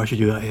you sure I should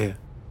do that here?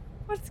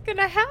 What's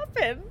gonna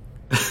happen?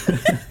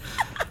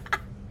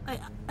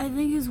 I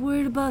think he's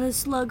worried about his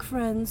slug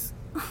friends.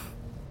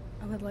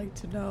 I would like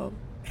to know.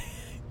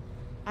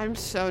 I'm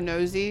so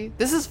nosy.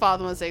 This is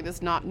Father was saying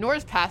this, not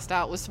Nora's passed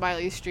out with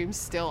Smiley's stream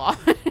still on.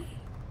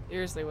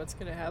 Seriously, what's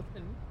gonna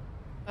happen?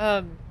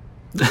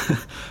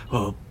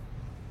 Well,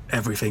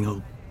 everything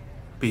will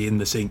be in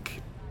the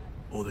sink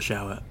or the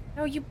shower.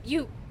 No,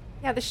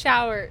 yeah, the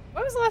shower.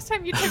 When was the last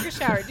time you took a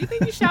shower? Do you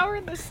think you shower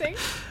in the sink?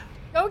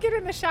 Go get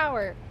in the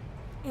shower.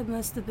 It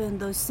must have been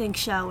those sink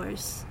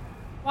showers.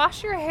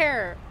 Wash your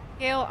hair.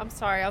 Gail, I'm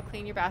sorry, I'll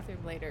clean your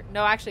bathroom later.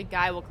 No, actually,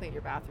 Guy will clean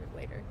your bathroom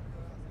later.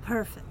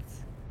 Perfect.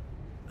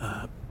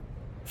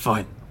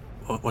 Fine.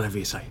 Whatever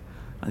you say.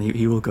 And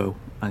he will go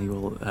and he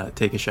will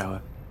take a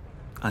shower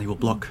and he will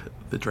block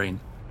the drain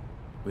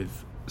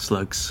with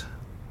slugs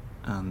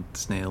and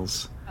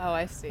snails Oh,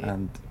 I see.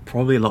 and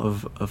probably a lot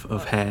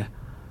of hair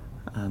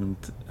and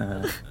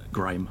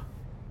grime.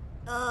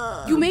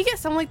 You make it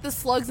sound like the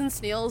slugs and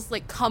snails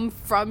like come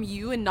from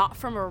you and not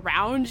from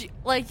around you.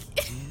 Like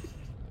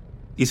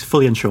He's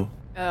fully unsure.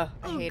 Ugh,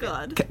 I hate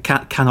it.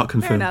 Cannot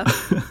confirm.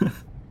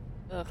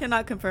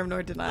 Cannot confirm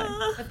nor deny.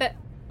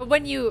 But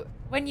when you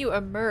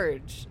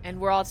emerge and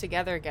we're all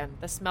together again,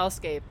 the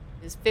smellscape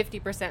is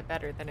 50%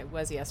 better than it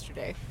was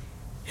yesterday.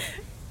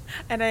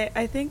 And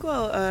I think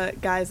while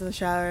Guy's in the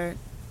shower,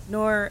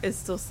 Nor is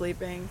still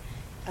sleeping.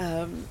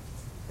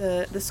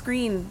 The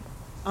screen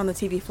on the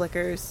TV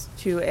flickers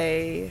to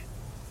a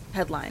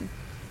headline,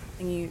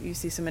 and you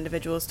see some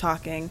individuals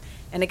talking,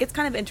 and it gets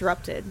kind of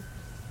interrupted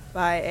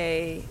by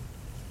a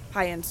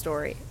high-end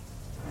story.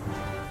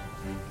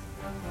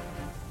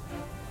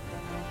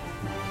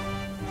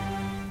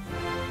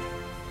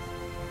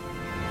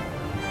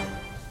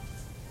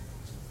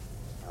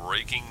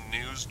 Breaking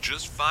news,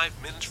 just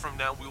 5 minutes from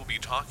now we will be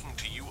talking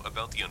to you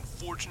about the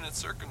unfortunate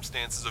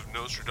circumstances of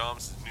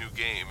Nostradamus' new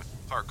game,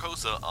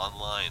 Carcosa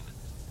Online.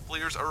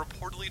 Players are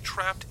reportedly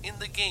trapped in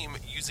the game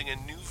using a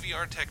new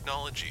VR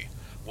technology.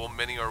 While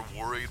many are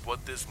worried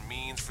what this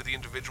means for the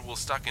individual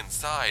stuck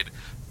inside,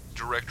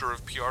 Director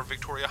of PR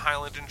Victoria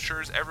Highland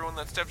ensures everyone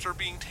that steps are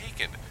being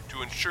taken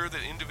to ensure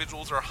that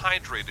individuals are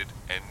hydrated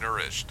and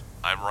nourished.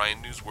 I'm Ryan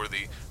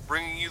Newsworthy,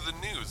 bringing you the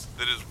news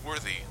that is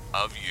worthy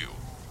of you.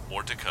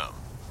 More to come.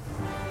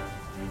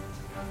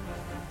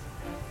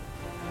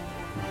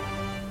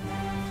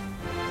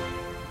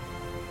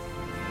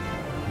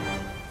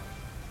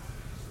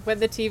 When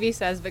the TV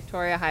says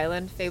Victoria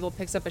Highland, Fable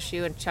picks up a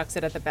shoe and chucks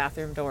it at the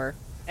bathroom door.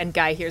 And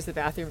Guy hears the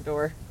bathroom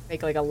door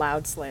make like a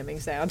loud slamming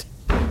sound.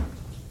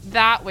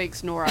 that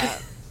wakes Nora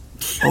up.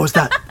 Oh, is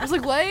that? I was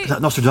like, what? Is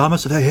that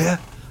Nostradamus? Are they here?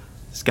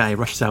 This guy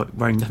rushes out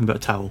wearing nothing but a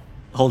towel,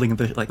 holding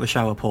the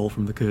shower pole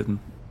from the curtain.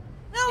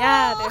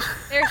 Yeah,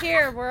 they're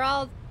here. We're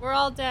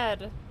all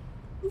dead.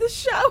 The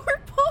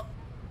shower pole.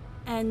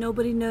 And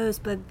nobody knows,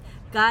 but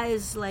Guy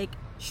is like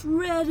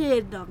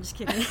shredded. No, I'm just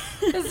kidding.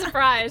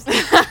 Surprise.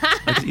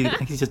 I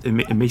think he's just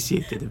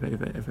emaciated, if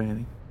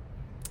anything.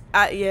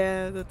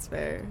 Yeah, that's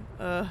fair.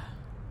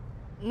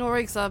 Nora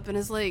wakes up and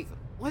is like,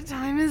 what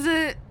time is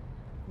it?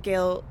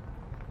 Gail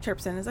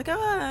chirps in and is like,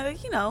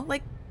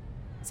 like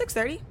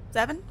 6:30,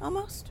 7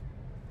 almost.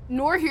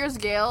 Nora hears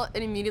Gail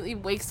and immediately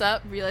wakes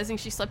up, realizing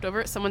she slept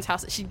over at someone's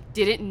house that she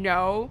didn't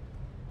know,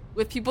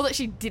 with people that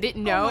she didn't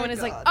know, and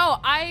is like, oh,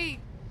 I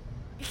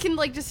can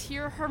like just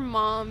hear her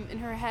mom in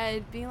her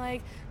head being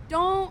like,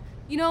 don't,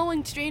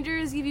 when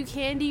strangers give you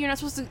candy, you're not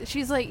supposed to.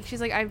 She's like,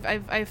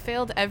 I've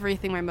failed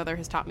everything my mother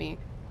has taught me,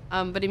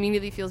 but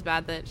immediately feels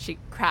bad that she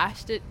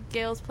crashed at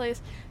Gail's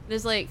place, and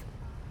is like,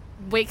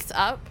 wakes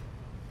up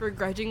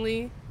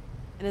begrudgingly,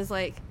 and is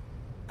like,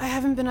 I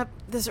haven't been up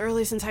this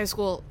early since high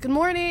school. Good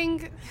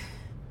morning.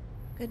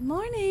 Good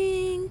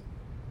morning.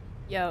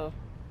 Yo.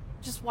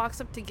 Just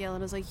walks up to Gail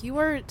and is like, you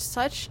are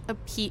such a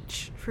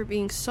peach for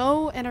being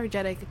so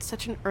energetic at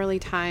such an early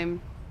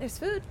time. There's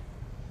food.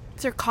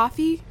 Is there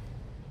coffee?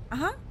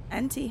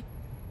 And tea.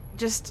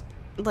 Just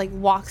like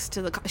walks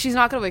to she's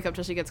not gonna wake up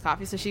till she gets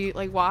coffee, so she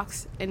like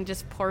walks and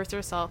just pours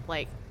herself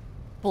like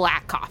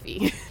black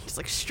coffee. Just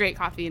like straight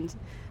coffee, and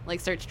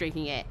like starts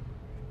drinking it.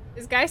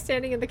 Is Guy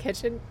standing in the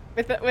kitchen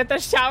with a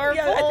shower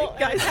Yeah, bowl? I think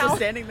Guy's still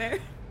standing there.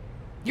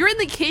 You're in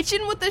the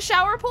kitchen with the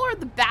shower pole or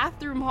the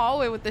bathroom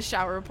hallway with the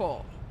shower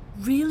pole?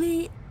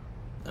 Really?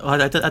 Oh,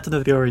 I don't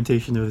know the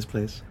orientation of this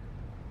place.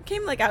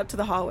 Came like out to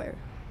the hallway.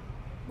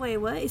 Wait,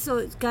 what? So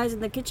it's guys in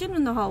the kitchen or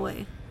in the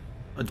hallway?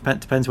 It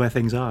depends where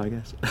things are, I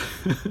guess.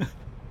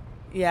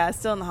 Yeah,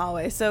 still in the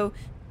hallway. So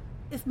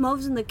If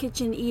Mauve's in the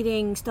kitchen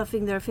eating,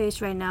 stuffing their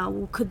face right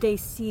now, could they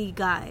see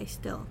Guy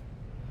still?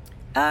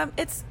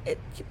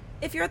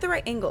 if you're at the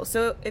right angle.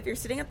 So if you're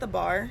sitting at the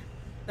bar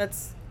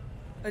that's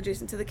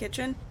adjacent to the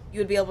kitchen, you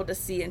would be able to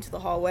see into the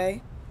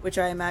hallway, which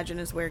I imagine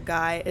is where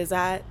Guy is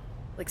at,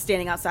 like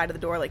standing outside of the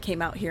door, like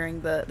came out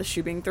hearing the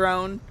shoe being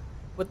thrown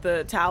with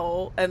the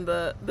towel and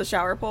the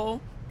shower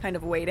pole, kind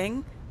of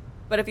waiting.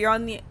 But if you're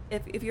on the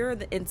if you're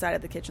the inside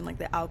of the kitchen, like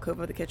the alcove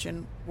of the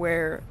kitchen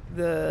where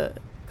the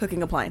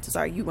cooking appliances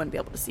are, you wouldn't be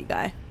able to see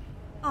Guy.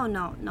 Oh,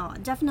 no.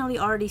 Definitely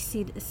already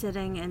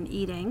sitting and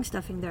eating,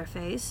 stuffing their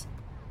face.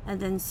 And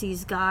then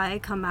sees Guy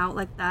come out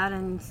like that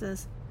and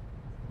says,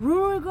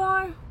 "Really,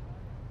 Guy?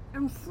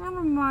 In front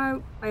of my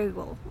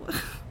bagel."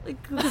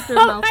 Like, because their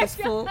mouth is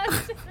full.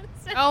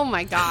 Oh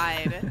my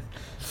god.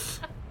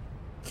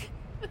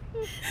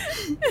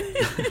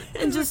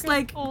 And just,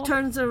 like,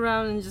 turns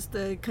around and just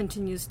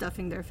continues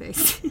stuffing their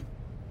face.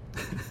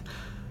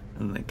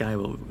 And the guy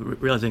will,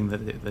 realizing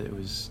that it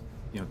was,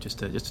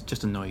 just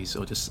a noise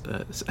or just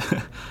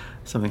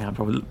something happened.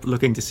 Probably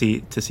looking to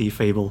see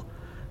Fable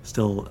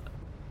still.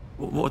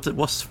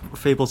 What's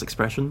Fable's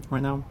expression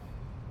right now?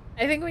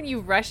 I think when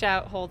you rush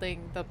out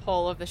holding the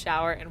pole of the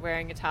shower and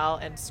wearing a towel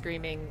and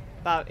screaming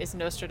about "Is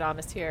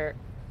Nostradamus here?"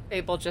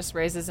 Fable just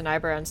raises an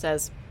eyebrow and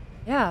says,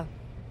 "Yeah,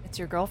 it's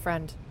your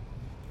girlfriend."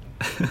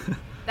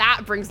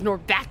 That brings Nor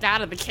back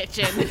out of the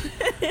kitchen.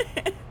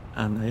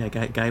 And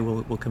Guy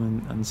will come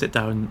in and sit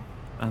down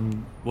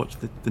and watch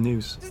the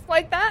news. Just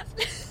like that?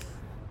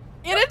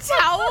 In a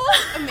towel?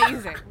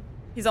 Amazing.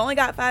 He's only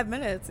got 5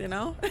 minutes,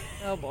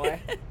 Oh boy.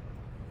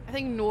 I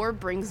think Nor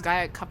brings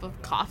Guy a cup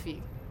of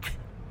coffee.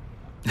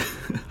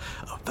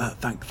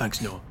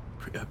 Thanks, Noah.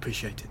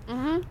 Appreciate it.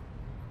 Mm-hmm.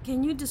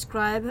 Can you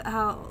describe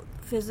how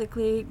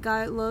physically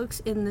Guy looks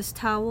in this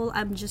towel?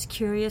 I'm just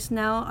curious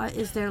now.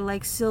 Is there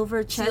like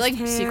silver chest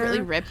hair?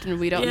 Secretly ripped and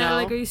we don't know? Yeah,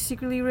 like are you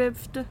secretly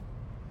ripped?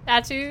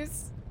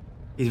 Tattoos?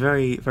 He's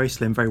very, very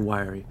slim, very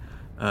wiry.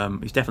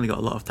 He's definitely got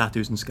a lot of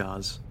tattoos and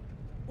scars.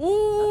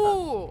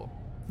 Ooh!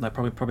 Like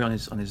probably on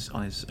his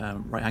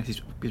right hand.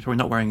 He's probably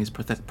not wearing his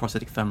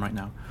prosthetic thumb right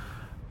now.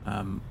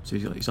 So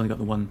he's only got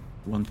the one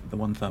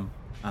thumb,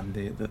 and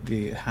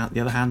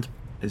the other hand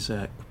is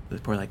there's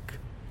probably like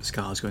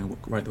scars going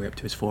right the way up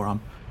to his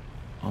forearm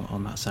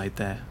on that side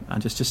there,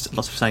 and just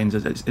lots of signs.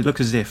 It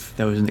looks as if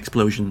there was an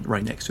explosion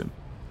right next to him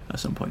at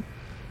some point,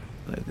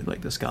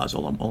 like the scars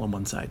all on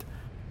one side,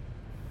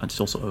 and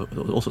just also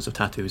all sorts of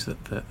tattoos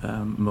that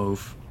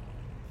Mauve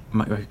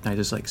might recognize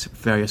as like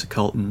various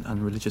occult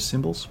and religious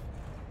symbols,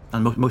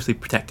 and mostly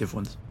protective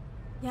ones.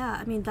 Yeah,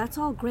 I mean, that's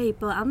all great,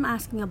 but I'm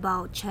asking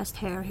about chest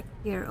hair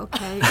here,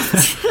 okay?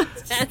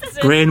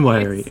 Grey and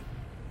wiry.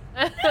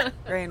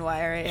 Gray and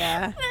wiry,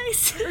 yeah.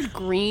 Nice. I heard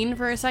green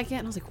for a second.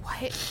 I was like,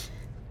 what?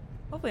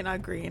 Hopefully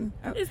not green.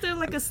 Oh. Is there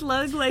like a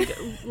slug,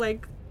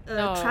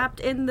 No.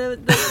 trapped in the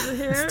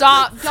hair?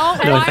 Stop!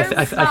 Don't! No, Why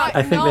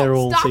I think they're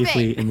all stop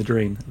safely it. in the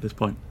drain at this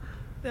point.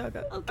 They all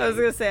got, Okay. I was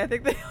gonna say, I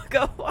think they all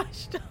got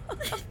washed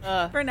off.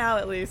 Ugh. For now,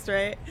 at least,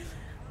 right?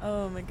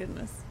 Oh my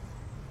goodness.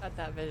 Cut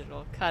that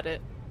visual. Cut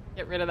it.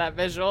 Get rid of that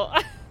visual.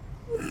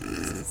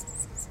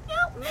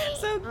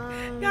 So,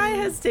 Guy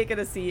has taken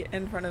a seat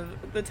in front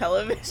of the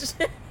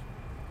television.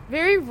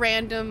 Very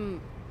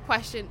random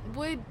question.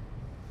 Would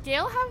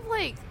Gale have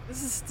like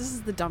this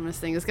is the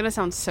dumbest thing. It's gonna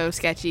sound so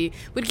sketchy.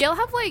 Would Gale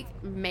have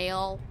like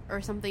mail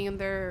or something in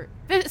their?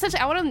 Essentially,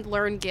 I want to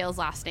learn Gale's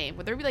last name.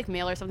 Would there be like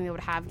mail or something that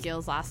would have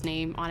Gale's last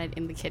name on it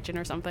in the kitchen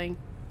or something?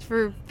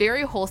 For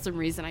very wholesome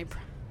reason,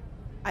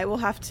 I will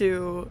have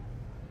to.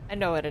 I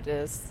know what it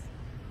is.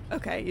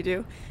 Okay, you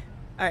do?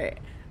 Alright.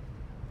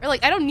 or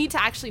like I don't need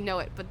to actually know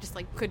it, but just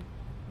like could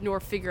Nor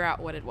figure out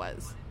what it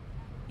was.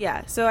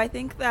 Yeah, so I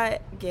think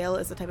that Gale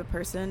is the type of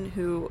person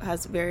who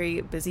has very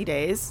busy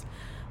days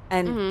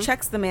and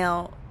checks the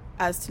mail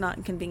as to not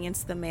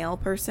inconvenience the mail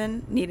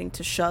person needing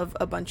to shove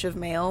a bunch of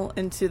mail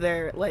into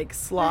their like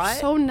slot.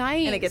 They're so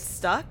nice. And it gets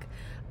stuck.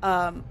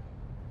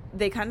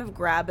 They kind of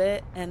grab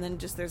it, and then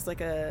just there's like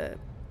a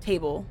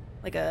table,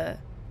 like a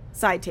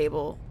side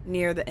table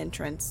near the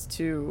entrance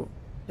to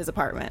his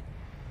apartment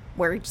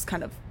where he just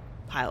kind of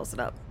piles it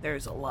up.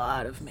 There's a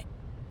lot of mail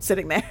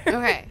sitting there.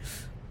 Okay.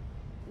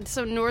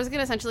 So Nor's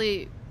gonna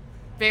essentially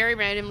very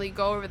randomly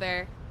go over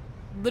there,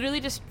 literally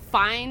just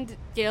find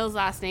Gale's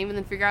last name and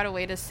then figure out a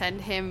way to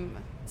send him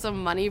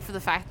some money for the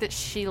fact that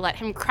she let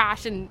him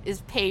crash and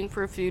is paying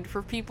for food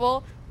for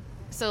people.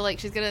 So like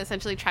she's gonna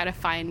essentially try to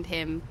find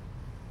him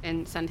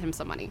and send him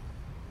some money.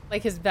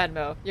 Like his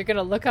Venmo. You're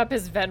gonna look up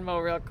his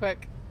Venmo real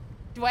quick.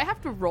 Do I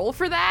have to roll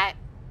for that?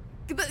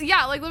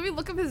 Yeah, like let me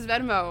look up his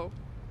Venmo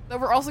that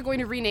we're also going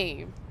to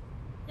rename.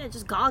 Yeah,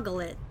 just goggle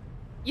it.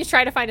 You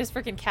try to find his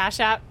freaking Cash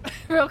App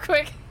real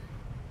quick.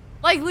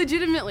 Like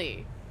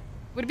legitimately.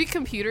 Would it be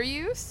computer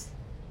use?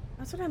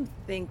 That's what I'm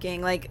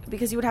thinking. Like,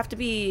 because you would have to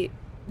be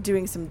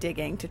doing some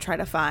digging to try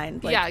to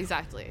find, like, yeah,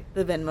 exactly.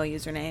 the Venmo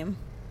username.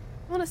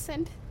 I want to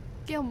send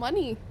Gail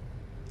money.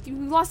 You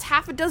lost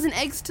half a dozen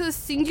eggs to a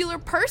singular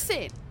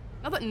person.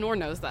 Not that Nor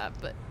knows that,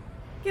 but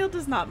Gil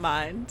does not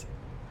mind.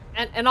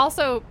 And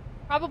also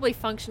probably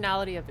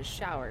functionality of his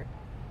shower.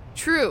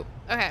 true.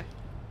 Okay,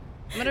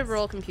 I'm gonna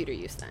roll computer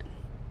use then.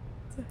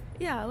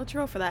 Yeah, let's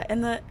roll for that.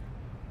 And the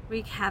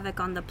Wreak havoc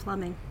on the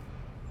plumbing.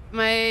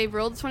 My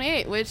rolled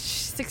 28, which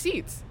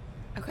succeeds.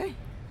 okay,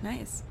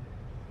 nice.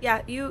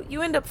 Yeah,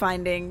 you end up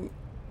finding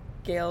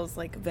Gail's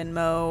like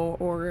Venmo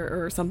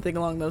or something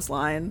along those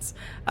lines.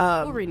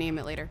 We'll rename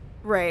it later.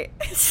 Right.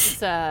 It's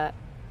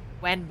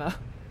Venmo.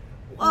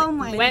 Oh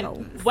my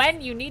Venmo.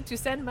 When you need to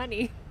send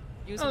money,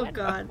 use Oh Venmo.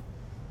 god.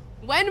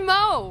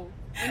 Wenmo!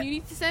 When you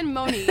need to send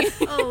money.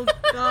 Oh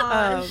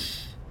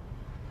gosh.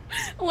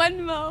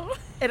 Wenmo.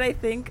 And I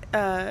think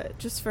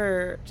just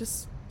for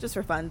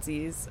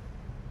funsies,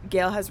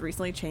 Gail has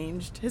recently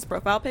changed his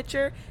profile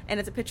picture, and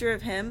it's a picture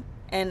of him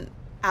and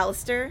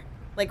Alistair,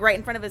 like right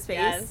in front of his face.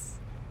 Yes.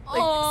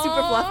 Like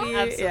super fluffy.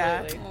 Absolutely.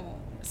 Yeah.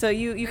 So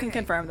you can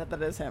confirm that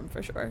is him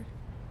for sure.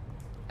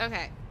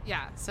 Okay,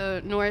 yeah.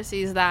 So Nora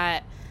sees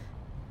that,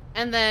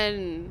 and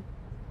then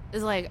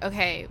is like,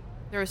 okay,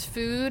 there's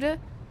food.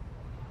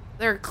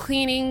 They're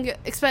cleaning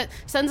expense.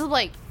 Sends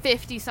like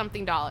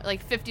 $50-something,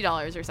 like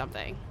 $50 or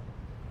something.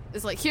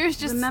 It's like, here's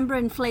just Remember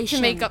inflation.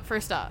 to make up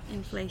for stuff.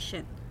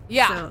 Inflation.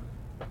 Yeah. So,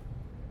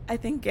 I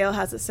think Gail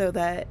has it so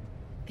that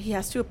he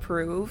has to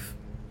approve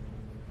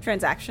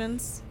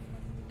transactions,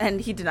 and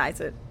he denies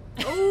it.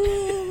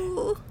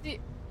 ooh.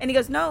 And he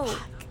goes, no,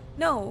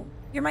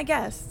 you're my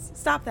guest.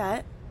 Stop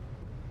that.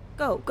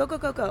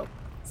 Go.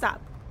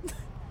 Stop.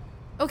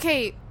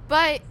 Okay,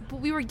 but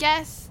we were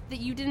guests that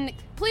you didn't.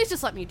 Please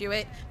just let me do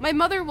it. My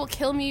mother will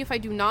kill me if I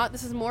do not.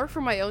 This is more for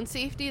my own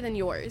safety than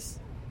yours.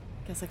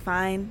 Guess like,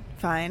 fine.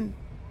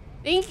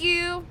 Thank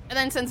you. And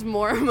then sends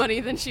more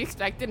money than she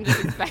expected and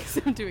just expects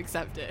him to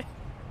accept it.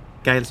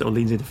 Gail sort of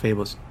leans into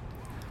Fables.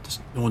 Does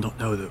no one not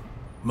know that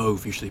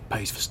Mauve usually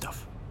pays for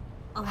stuff?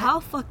 Oh, how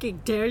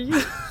fucking dare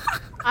you?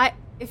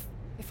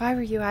 If I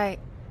were you, I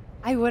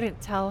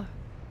wouldn't tell.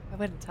 I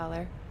wouldn't tell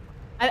her.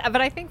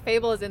 But I think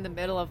Fable is in the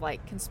middle of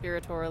like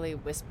conspiratorially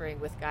whispering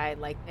with Guy,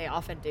 like they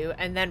often do,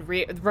 and then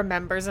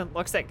remembers and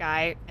looks at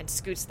Guy and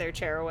scoots their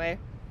chair away.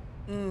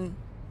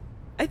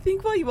 I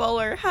think while you all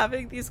are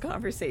having these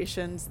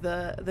conversations,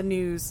 the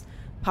news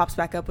pops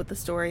back up with the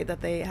story that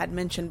they had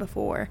mentioned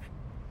before.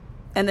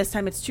 And this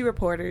time it's two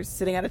reporters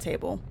sitting at a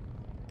table,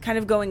 kind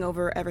of going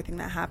over everything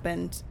that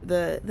happened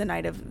the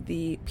night of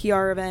the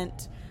PR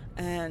event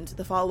and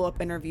the follow-up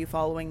interview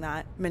following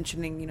that,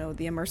 mentioning,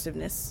 the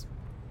immersiveness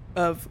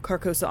of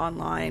Carcosa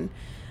Online,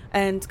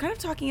 and kind of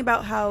talking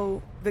about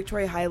how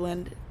Victoria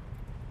Highland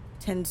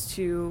tends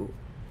to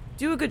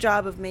do a good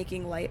job of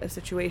making light of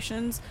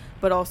situations,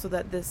 but also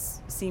that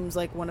this seems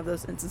like one of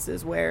those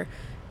instances where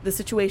the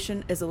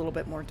situation is a little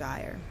bit more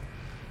dire.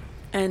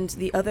 And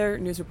the other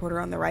news reporter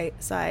on the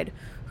right side,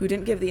 who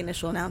didn't give the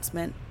initial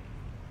announcement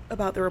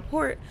about the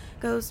report,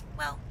 goes,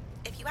 well,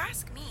 if you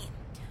ask me,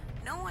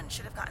 no one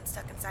should have gotten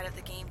stuck inside of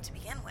the game to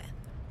begin with.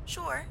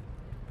 Sure,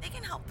 they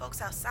can help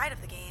folks outside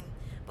of the game,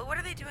 but what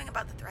are they doing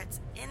about the threats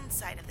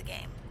inside of the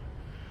game?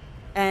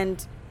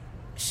 And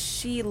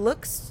she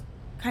looks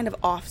kind of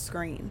off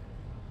screen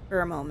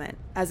for a moment,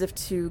 as if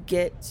to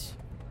get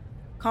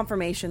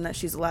confirmation that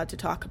she's allowed to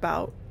talk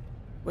about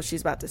what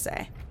she's about to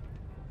say.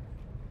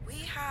 We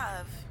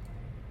have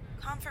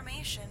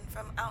confirmation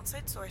from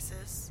outside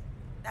sources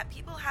that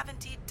people have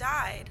indeed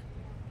died,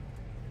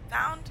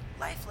 found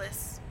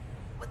lifeless,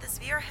 with this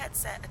VR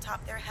headset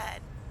atop their head.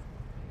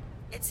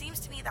 It seems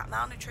to me that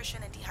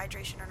malnutrition and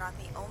dehydration are not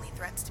the only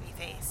threats to be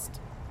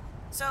faced.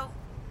 So,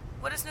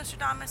 what is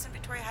Nostradamus and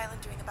Victoria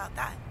Highland doing about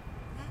that?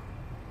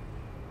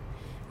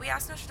 We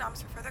asked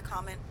Nostradamus for further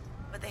comment,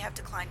 but they have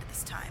declined at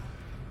this time.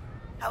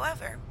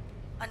 However,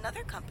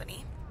 another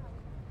company,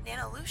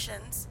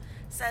 Nanolutions,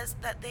 says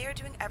that they are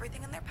doing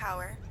everything in their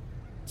power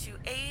to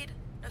aid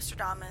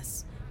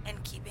Nostradamus in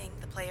keeping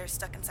the players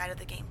stuck inside of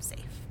the game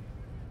safe.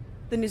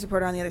 The news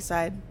reporter on the other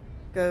side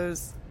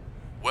goes,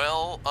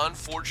 Well,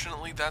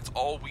 unfortunately, that's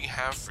all we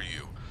have for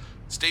you.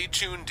 Stay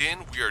tuned in.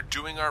 We are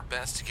doing our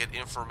best to get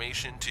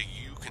information to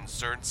you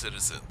concerned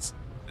citizens.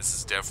 This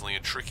is definitely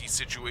a tricky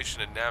situation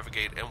to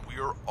navigate, and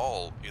we are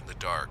all in the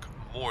dark,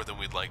 more than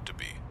we'd like to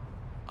be.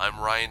 I'm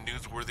Ryan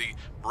Newsworthy,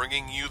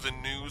 bringing you the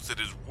news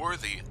that is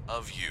worthy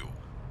of you.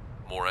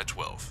 More at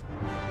 12.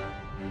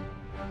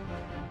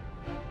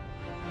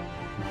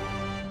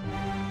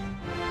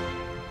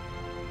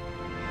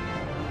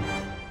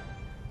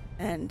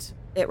 and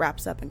it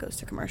wraps up and goes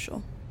to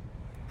commercial.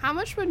 How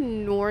much would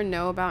Nor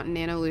know about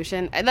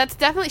Nanolution? That's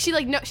definitely she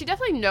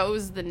definitely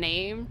knows the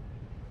name.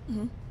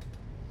 Mm-hmm.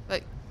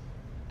 Like,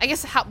 I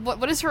guess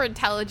what is her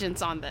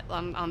intelligence on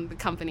the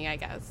company? I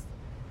guess.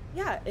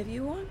 Yeah, if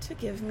you want to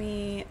give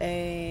me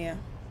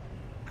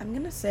I'm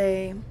gonna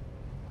say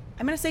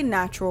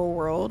natural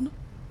world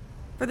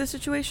for the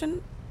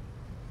situation,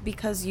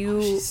 because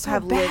you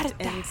have lived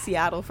in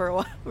Seattle for a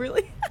while.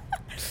 Really?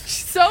 She's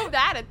so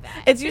bad at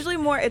that. It's usually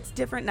it's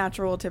different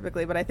natural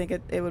typically, but I think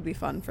it would be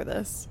fun for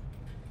this.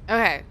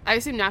 Okay, I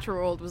assume natural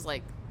world was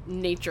like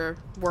nature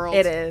world.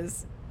 It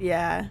is.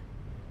 Yeah.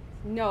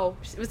 No,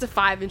 it was a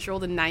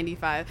 5-inch-old in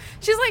 95.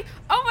 She's like,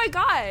 oh my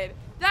god,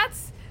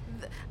 that's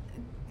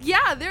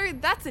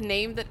a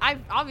name that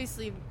I've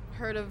obviously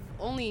heard of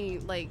only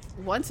like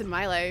once in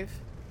my life.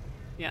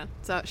 Yeah,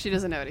 so she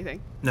doesn't know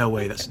anything. No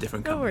way, that's a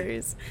different No company.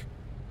 worries.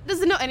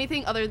 Doesn't know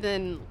anything other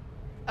than,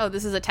 oh,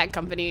 this is a tech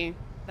company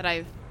that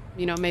I've,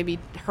 maybe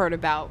heard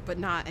about, but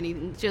not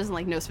anything. She doesn't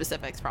like know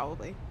specifics,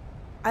 probably.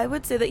 I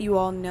would say that you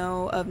all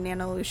know of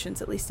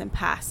Nanolutions, at least in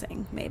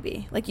passing,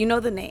 maybe. Like, you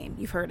know the name.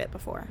 You've heard it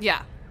before.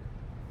 Yeah.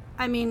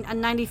 I mean, a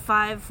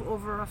 95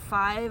 over a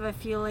 5, I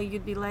feel like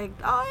you'd be like,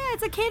 oh yeah,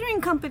 it's a catering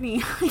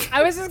company.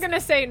 I was just going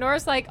to say,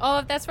 Nora's like,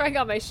 oh, that's where I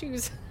got my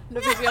shoes. No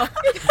big deal.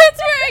 That's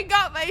where I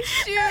got my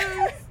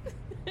shoes.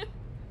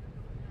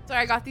 So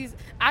I got these,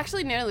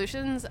 actually,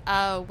 Nanolutions,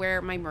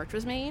 where my merch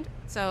was made.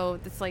 So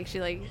it's like,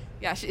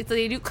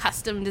 they do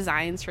custom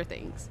designs for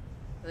things.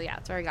 So yeah,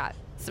 that's where I got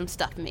some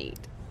stuff made.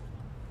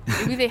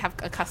 Maybe they have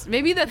a custom,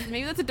 maybe that's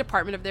a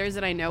department of theirs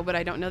that I know, but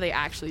I don't know they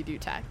actually do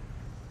tech.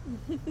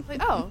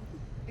 Like, oh,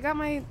 I got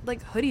my,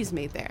 like, hoodies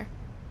made there.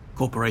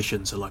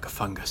 Corporations are like a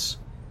fungus.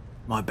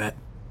 My bet,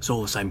 it's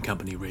all the same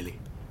company, really.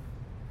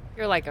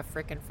 You're like a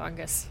frickin'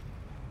 fungus.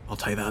 I'll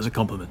take that as a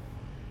compliment.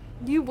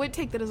 You would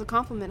take that as a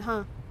compliment,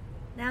 huh?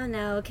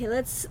 Now, okay,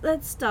 let's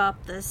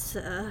stop this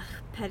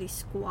petty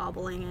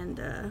squabbling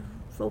and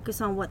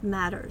focus on what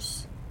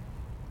matters.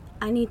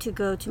 I need to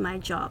go to my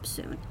job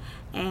soon,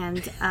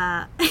 and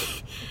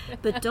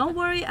but don't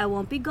worry, I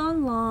won't be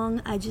gone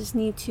long. I just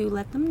need to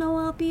let them know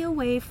I'll be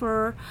away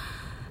for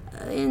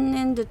an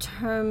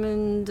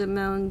indeterminate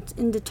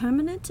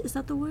is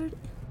that the word?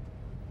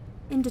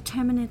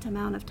 Indeterminate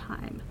amount of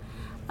time.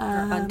 Or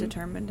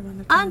undetermined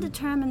amount of time.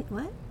 Undetermined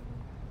what?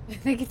 I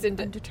think it's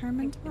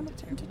Undetermined amount of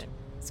time.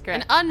 It's An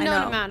correct.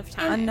 unknown amount of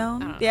time.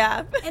 Unknown?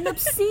 Yeah. An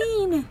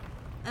obscene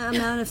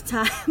amount of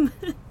time.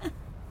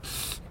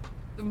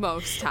 The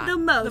most time. The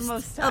most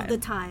most of the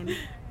time. time.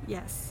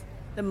 Yes.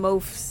 The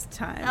most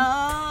time.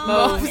 Oh,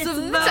 Most it's of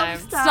the most time.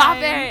 Stop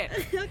time. it.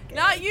 Okay.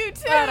 Not you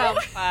too.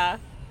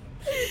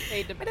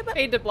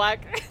 Fade to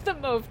black. The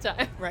move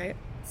time. Right.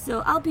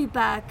 So I'll be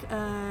back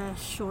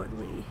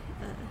shortly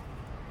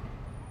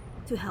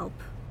to help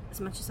as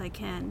much as I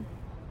can.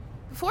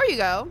 Before you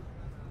go,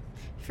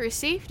 for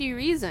safety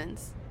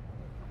reasons,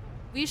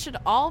 we should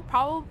all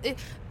probably...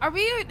 Are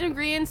we in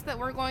agreement that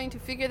we're going to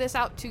figure this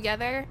out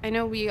together? I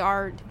know we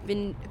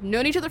been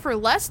known each other for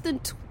less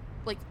than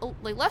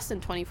less than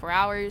 24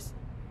 hours,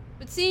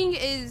 but seeing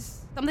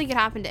is something could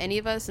happen to any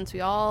of us since we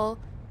all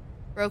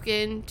broke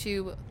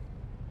into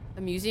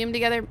a museum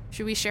together.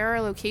 Should we share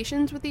our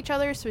locations with each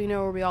other so we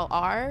know where we all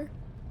are?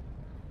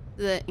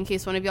 So that in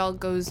case one of y'all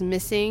goes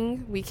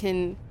missing, we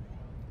can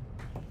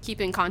keep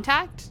in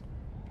contact?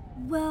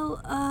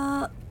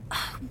 Well,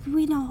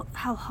 we know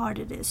how hard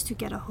it is to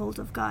get a hold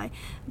of Guy.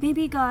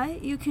 Maybe, Guy,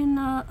 you can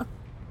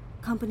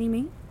accompany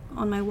me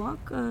on my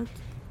walk. Is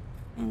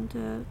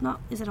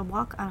it a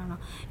walk? I don't know.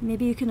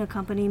 Maybe you can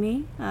accompany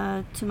me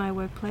to my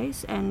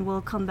workplace, and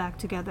we'll come back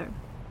together.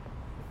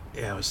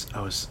 Yeah,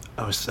 I was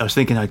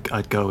thinking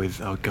I'd go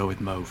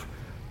with Mauve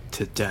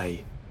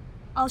today.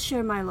 I'll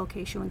share my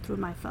location through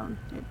my phone.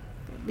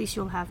 At least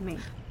you'll have me.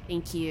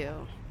 Thank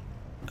you.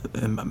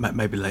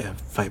 Maybe later,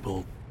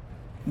 Fable,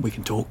 we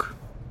can talk.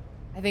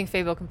 I think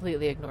Fable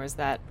completely ignores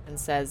that and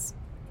says,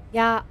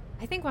 yeah,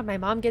 I think when my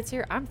mom gets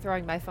here, I'm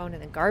throwing my phone in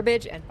the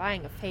garbage and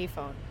buying a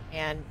payphone.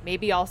 And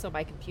maybe also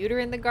my computer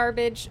in the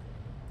garbage.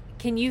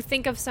 Can you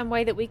think of some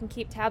way that we can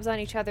keep tabs on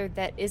each other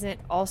that isn't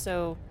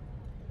also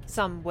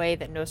some way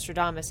that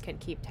Nostradamus can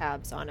keep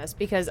tabs on us?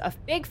 Because a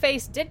big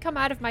face did come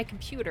out of my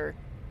computer.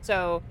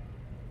 So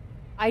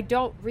I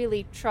don't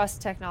really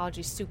trust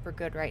technology super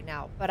good right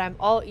now. But I'm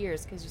all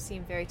ears because you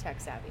seem very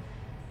tech savvy.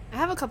 I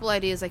have a couple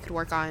ideas I could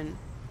work on.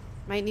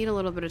 Might need a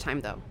little bit of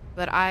time though,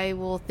 but I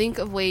will think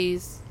of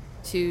ways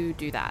to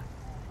do that.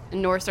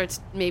 And Nora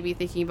starts maybe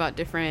thinking about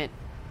different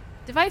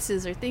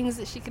devices or things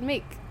that she can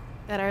make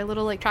that are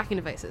little like tracking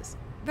devices.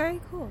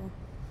 Very cool.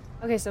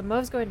 Okay, so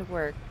Mauve's going to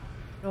work.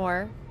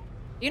 Nor,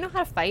 do you know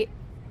how to fight?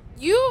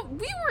 We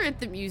were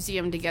at the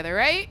museum together,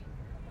 right?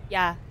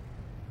 Yeah.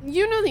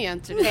 You know the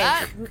answer to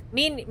that.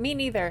 Me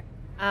neither.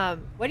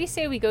 What do you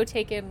say we go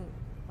take in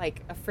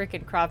like a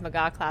frickin' Krav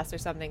Maga class or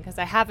something? Because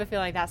I have a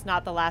feeling that's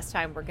not the last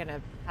time we're gonna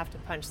have to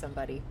punch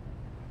somebody.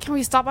 Can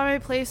we stop by my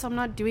place so I'm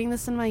not doing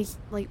this in my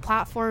like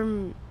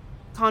platform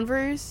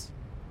Converse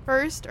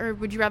first, or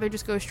would you rather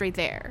just go straight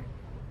there?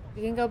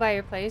 We can go by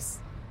your place.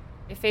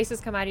 If faces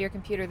come out of your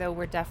computer, though,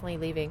 we're definitely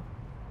leaving.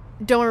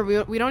 Don't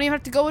worry, we don't even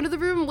have to go into the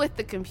room with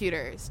the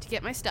computers to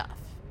get my stuff.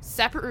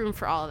 Separate room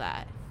for all of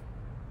that.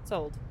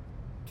 Sold.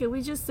 Can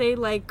we just say,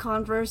 like,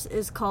 Converse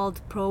is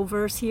called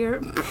Proverse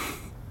here?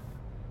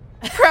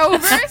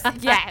 Proverse?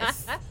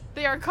 Yes.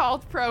 They are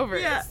called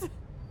Proverse. Yeah.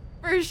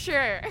 For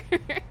sure.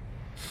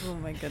 Oh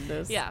my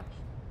goodness. Yeah.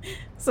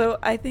 So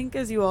I think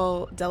as you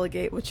all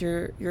delegate what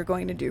you're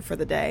going to do for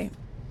the day,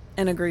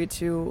 and agree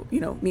to,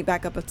 meet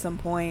back up at some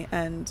point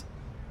and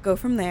go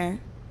from there.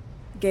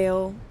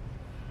 Gale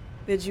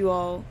bids you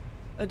all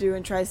adieu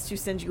and tries to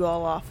send you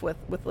all off with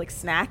like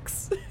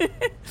snacks.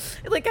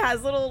 It like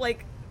has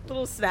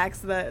little snacks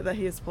that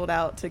he has pulled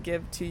out to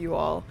give to you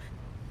all.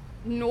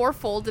 Nor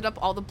folded up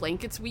all the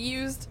blankets we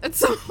used at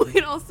some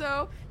point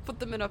also. Put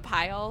them in a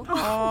pile.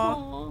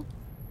 Aww.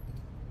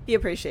 He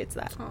appreciates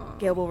that. Aww.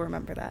 Gale will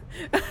remember that.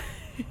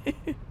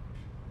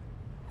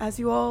 As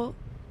you all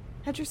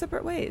head your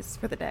separate ways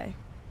for the day.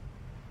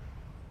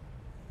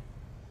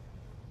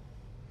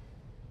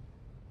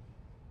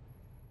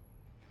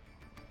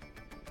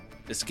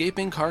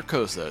 Escaping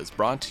Carcosa is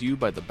brought to you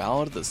by the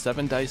Ballad of the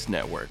Seven Dice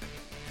Network.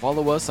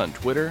 Follow us on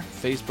Twitter,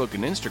 Facebook,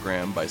 and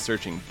Instagram by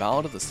searching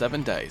Ballad of the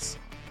Seven Dice.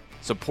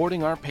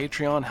 Supporting our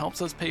Patreon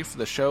helps us pay for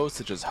the show,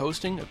 such as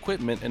hosting,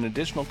 equipment, and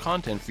additional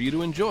content for you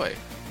to enjoy.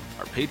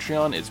 Our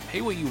Patreon is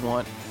pay what you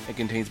want and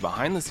contains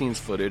behind-the-scenes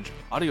footage,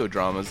 audio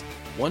dramas,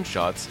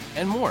 one-shots,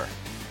 and more.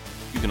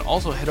 You can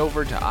also head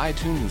over to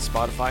iTunes and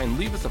Spotify and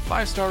leave us a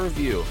 5-star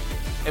review.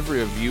 Every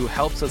review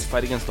helps us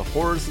fight against the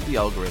horrors of the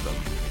algorithm.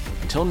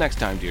 Until next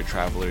time, dear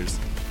travelers,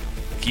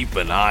 keep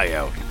an eye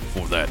out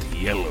for that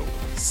yellow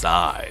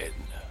side.